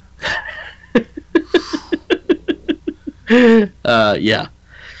tubes. Yeah.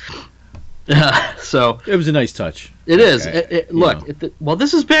 So it was a nice touch. It is. Look,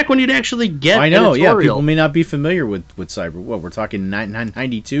 this is back when you'd actually get. I know. Editorial. Yeah, people may not be familiar with cyber. What we're talking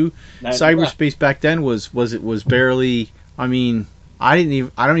 92. Cyberspace back then was barely. I mean, I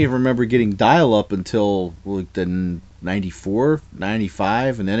don't even remember getting dial up until like the 94,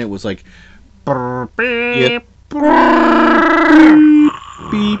 95, and then it was like. Beep,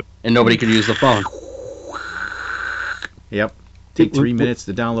 beep, and nobody could use the phone. Yep. Take 3 minutes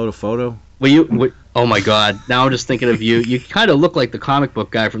to download a photo. Oh my God! Now I'm just thinking of you. You kind of look like the comic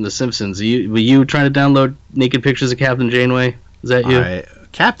book guy from The Simpsons. Were you trying to download naked pictures of Captain Janeway? Is that you?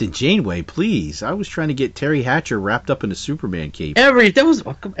 Captain Janeway, please! I was trying to get Terry Hatcher wrapped up in a Superman cape.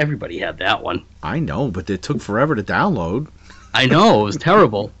 Everybody had that one. I know, but it took forever to download. I know, it was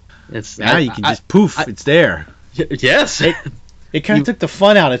terrible. It's now you can just poof, it's there. Yes. It kind of took the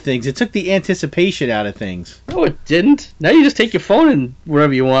fun out of things. It took the anticipation out of things. No, it didn't. Now you just take your phone and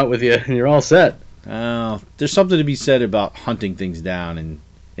wherever you want with you, and you're all set. There's something to be said about hunting things down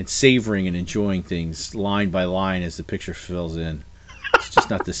and savoring and enjoying things line by line as the picture fills in. It's just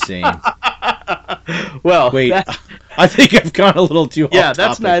not the same. Well, wait, I think I've gone a little too off Yeah,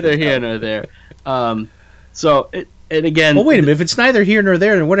 that's neither here nor there. And again... Well, wait a minute. If it's neither here nor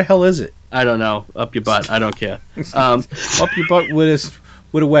there, then what the hell is it? I don't know. Up your butt. I don't care. Up your butt with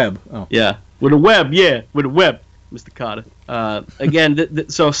a web. Oh. Yeah. With a web, yeah. With a web, Mr. Carter. Again,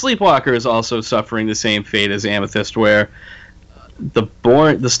 so Sleepwalker is also suffering the same fate as Amethyst, where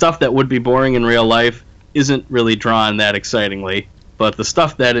the stuff that would be boring in real life isn't really drawn that excitingly, but the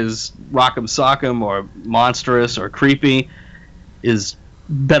stuff that is rock'em sock'em or monstrous or creepy is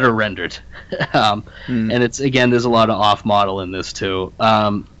better rendered. And it's, again, there's a lot of off model in this too.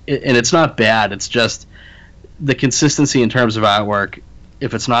 And and it's not bad. It's just the consistency in terms of artwork.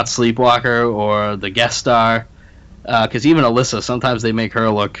 If it's not Sleepwalker or the guest star, because even Alyssa, sometimes they make her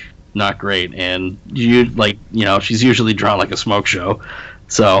look not great, and she's usually drawn like a smoke show.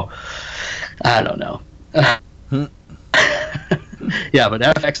 So I don't know. Yeah, but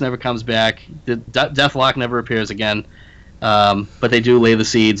FX never comes back. Deathlok never appears again. But they do lay the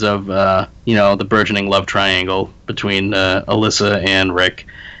seeds of the burgeoning love triangle between Alyssa and Rick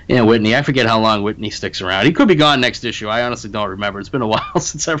and Whitney. I forget how long Whitney sticks around. He could be gone next issue. I honestly don't remember. It's been a while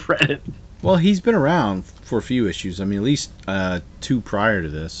since I've read it. Well, he's been around for a few issues. I mean, at least 2 prior to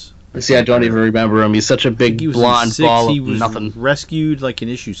this. See, I don't even remember him. He's such a big blonde ball of nothing. Rescued like in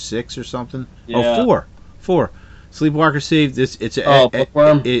issue 6 or something. Yeah. Oh, 4. Sleepwalker saved this. It's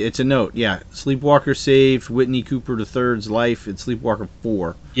a note. Yeah, Sleepwalker saved Whitney Cooper III's life in Sleepwalker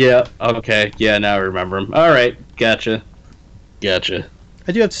 4. Yeah. Okay. Yeah. Now I remember him. All right. Gotcha. I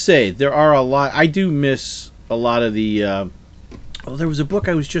do have to say there are a lot. I do miss a lot of the. There was a book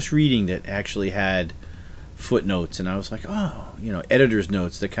I was just reading that actually had footnotes, and I was like, editor's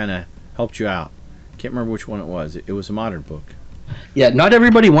notes that kind of helped you out. Can't remember which one it was. It was a modern book. Yeah, not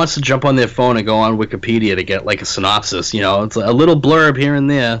everybody wants to jump on their phone and go on Wikipedia to get like a synopsis. It's a little blurb here and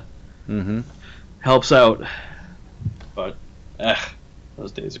there. Mm-hmm. Helps out. But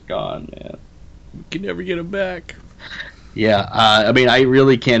those days are gone, man. You can never get them back. Yeah, I mean, I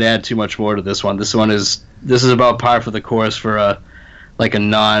really can't add too much more to this one. This is about par for the course for a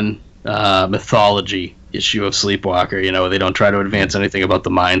non mythology issue of Sleepwalker. They don't try to advance anything about the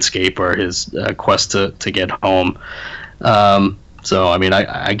mindscape or his quest to get home. So I mean,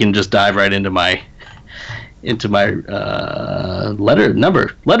 I can just dive right into my letter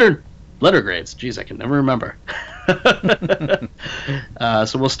grades. Jeez, I can never remember.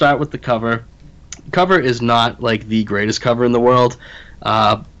 So we'll start with the cover. Cover is not like the greatest cover in the world,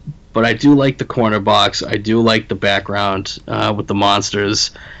 but I do like the corner box. I do like the background with the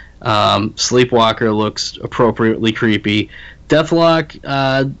monsters. Sleepwalker looks appropriately creepy.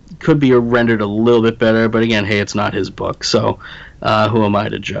 Deathlok could be rendered a little bit better, but again, hey, it's not his book, so who am I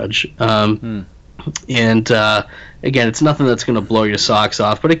to judge? And again, it's nothing that's going to blow your socks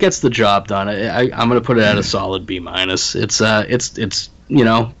off, but it gets the job done. I'm going to put it at a solid B-. It's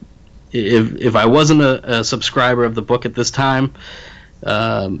if I wasn't a subscriber of the book at this time,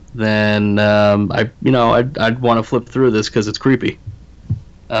 then I'd want to flip through this because it's creepy.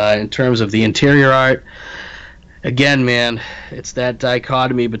 In terms of the interior art, again, man, it's that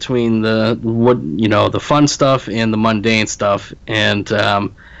dichotomy between the fun stuff and the mundane stuff, and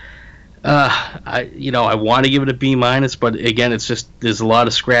I want to give it a B-, but again, it's just there's a lot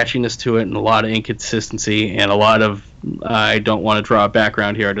of scratchiness to it and a lot of inconsistency and a lot of I don't want to draw a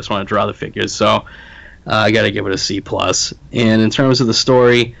background here. I just want to draw the figures, so I got to give it a C+. And in terms of the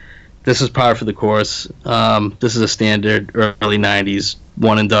story, this is par for the course. This is a standard early 90s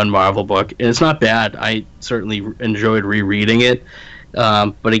one-and-done Marvel book, and it's not bad. I certainly enjoyed rereading it.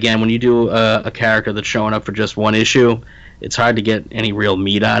 But again, when you do a character that's showing up for just one issue, it's hard to get any real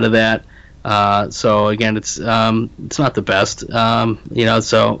meat out of that. So again, it's not the best.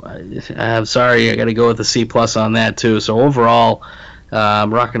 So I'm sorry, I got to go with a C+ on that too. So overall,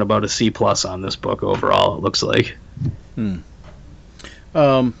 I'm rocking about a C+ on this book overall, it looks like.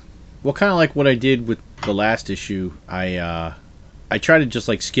 Well, kind of like what I did with the last issue, I try to just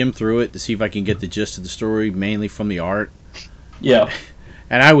like skim through it to see if I can get the gist of the story, mainly from the art. Yeah.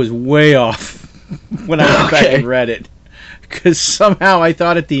 And I was way off when I went back and read it, because somehow I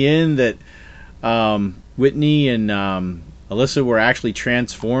thought at the end that Whitney and Alyssa were actually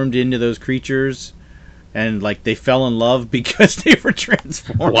transformed into those creatures, and like they fell in love because they were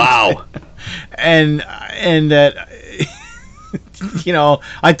transformed. Wow. and that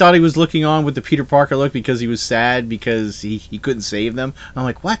I thought he was looking on with the Peter Parker look because he was sad because he couldn't save them. I'm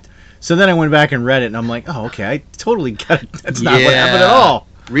like, what? So then I went back and read it, and I'm like, oh, okay, I totally got it. That's not what happened at all.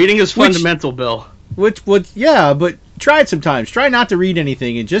 Reading is fundamental, Bill. But try it sometimes. Try not to read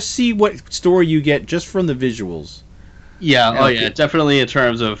anything and just see what story you get just from the visuals. Yeah, definitely in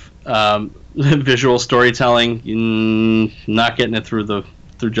terms of visual storytelling, not getting it through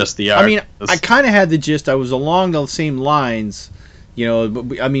just the art. I mean, I kind of had the gist. I was along the same lines,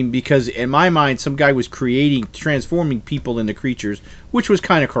 because in my mind, some guy was transforming people into creatures, which was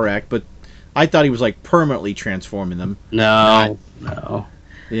kind of correct, but I thought he was like permanently transforming them. No.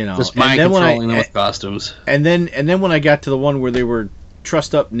 Just mind controlling them with costumes. And then when I got to the one where they were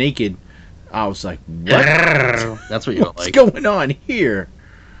trussed up naked, I was like, what? That's what you like. What's going on here?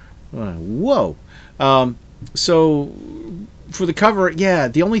 Whoa. So for the cover,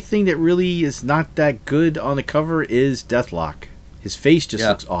 the only thing that really is not that good on the cover is Deathlok. His face just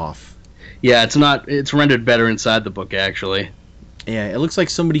looks off. Yeah, it's rendered better inside the book, actually. Yeah, it looks like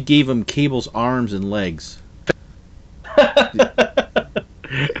somebody gave him Cable's arms and legs. I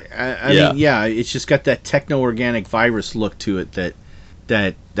mean, yeah, it's just got that techno-organic virus look to it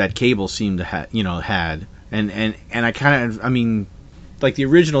that Cable seemed to had. And I kind of, I mean, like the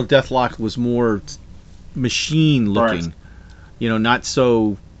original Deathlok was more machine looking, right. Not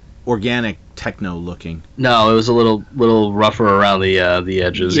so organic techno looking. No, it was a little rougher around the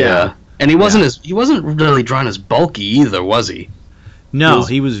edges. Yeah. And he wasn't really drawn as bulky either, was he? No,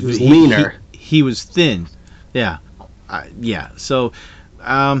 he was leaner. He was thin. Yeah. So,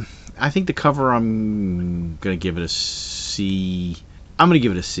 I think the cover, I'm gonna give it a C. I'm gonna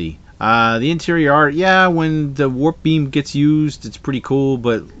give it a C. The interior art, when the warp beam gets used, it's pretty cool.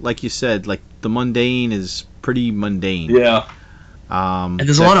 But like you said, like the mundane is pretty mundane. Yeah. And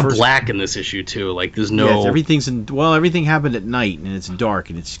there's a lot of black in this issue too. Like there's no. Yeah, everything happened at night and it's dark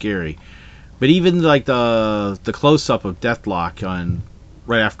and it's scary. But even like the close up of Deathlok on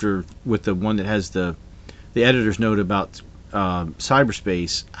right after with the one that has the editor's note about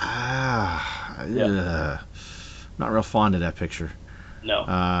cyberspace. Not real fond of that picture. No.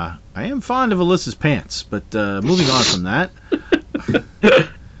 I am fond of Alyssa's pants, but moving on from that.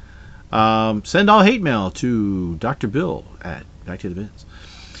 Send all hate mail to Dr. Bill at Back to the Bins.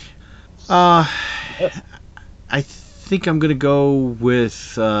 I think I'm gonna go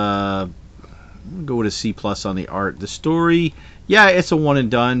with a C+ on the art. The story, it's a one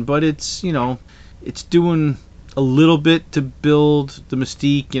and done, but it's it's doing a little bit to build the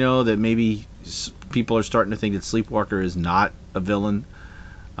mystique. That maybe people are starting to think that Sleepwalker is not a villain.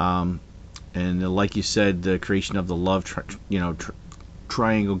 And like you said, the creation of the love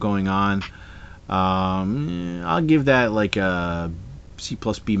triangle going on. I'll give that like a C+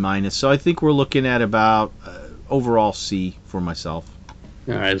 B-. So I think we're looking at about overall C for myself.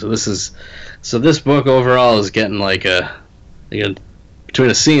 All right, so this book overall is getting like a between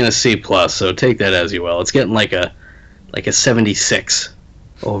a C and a C+. So take that as you will. It's getting like a 76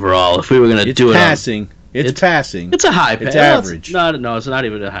 overall. If we were gonna do passing. It's passing. It's a high pass. It's average. No, it's not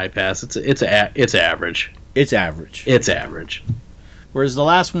even a high pass. It's average. It's average. It's average. Whereas the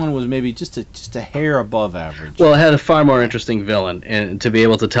last one was maybe just a hair above average. Well, it had a far more interesting villain, and to be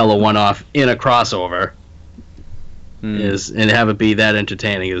able to tell a one-off in a crossover and have it be that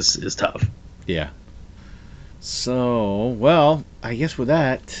entertaining is tough. Yeah. So, well, I guess with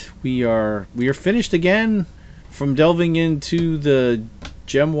that we are finished again from delving into the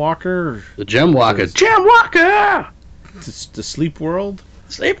Gem Walker. The Gem Walker. Gem Walker! The Sleep World.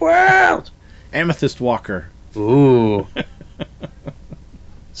 Sleep World! Amethyst Walker. Ooh.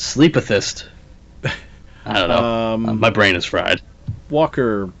 Sleepethist. I don't know. My brain is fried.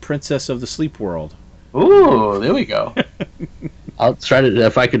 Walker, Princess of the Sleep World. Ooh, there we go. I'll try to.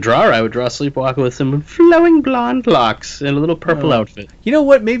 If I could draw her, I would draw Sleepwalker with some flowing blonde locks and a little purple outfit. You know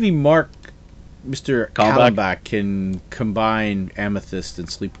what? Maybe Mr. Kalmbach Kalmbach can combine Amethyst and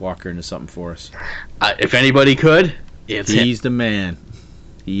Sleepwalker into something for us. If anybody could, he's the man.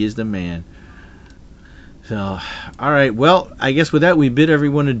 He is the man. So, all right. Well, I guess with that, we bid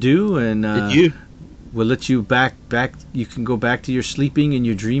everyone adieu, and we'll let you back. You can go back to your sleeping and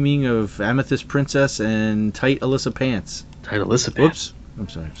your dreaming of Amethyst Princess and tight Alyssa pants. Tight Alyssa pants.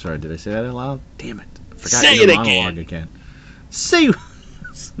 Whoops. I'm sorry. Did I say that out loud? Damn it! I forgot say your it monologue again. Say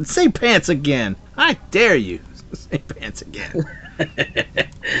pants again. I dare you. Say pants again.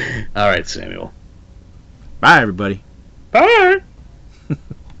 All right, Samuel. Bye, everybody. Bye.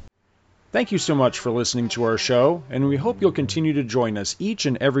 Thank you so much for listening to our show, and we hope you'll continue to join us each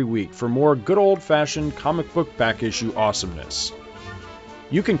and every week for more good old-fashioned comic book back issue awesomeness.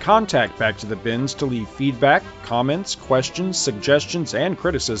 You can contact Back to the Bins to leave feedback, comments, questions, suggestions, and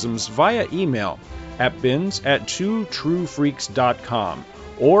criticisms via email at bins@twotruefreaks.com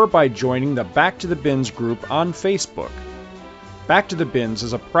or by joining the Back to the Bins group on Facebook. Back to the Bins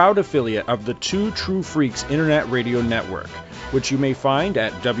is a proud affiliate of the Two True Freaks Internet Radio Network, which you may find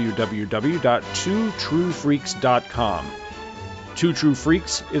at www.twotruefreaks.com. Two True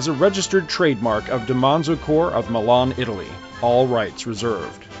Freaks is a registered trademark of DiManzo Corps of Milan, Italy. All rights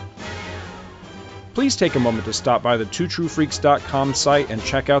reserved. Please take a moment to stop by the twotruefreaks.com site and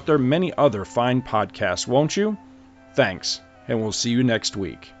check out their many other fine podcasts, won't you? Thanks, and we'll see you next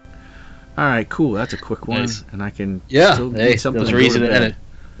week. All right, cool. That's a quick one, nice. And I can still get something. There's a reason to edit.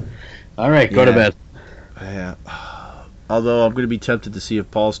 All right, go to bed. Yeah. Although I'm going to be tempted to see if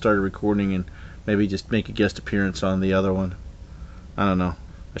Paul started recording and maybe just make a guest appearance on the other one. I don't know.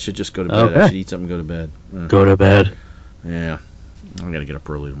 I should just go to bed. Okay. I should eat something and go to bed. Go to bed. Yeah. I'm going to get up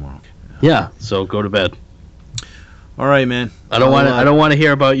early tomorrow. Yeah, so go to bed. All right, man. I don't want to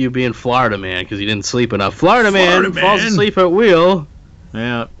hear about you being Florida man because you didn't sleep enough. Florida man falls asleep at wheel.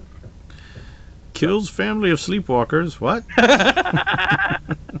 Yeah. Kills family of sleepwalkers. What?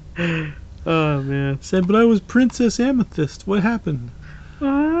 Oh man. Said, but I was Princess Amethyst. What happened?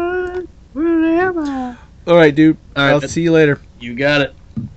 What? Where am I? All right, dude. All right. I'll see you later. You got it.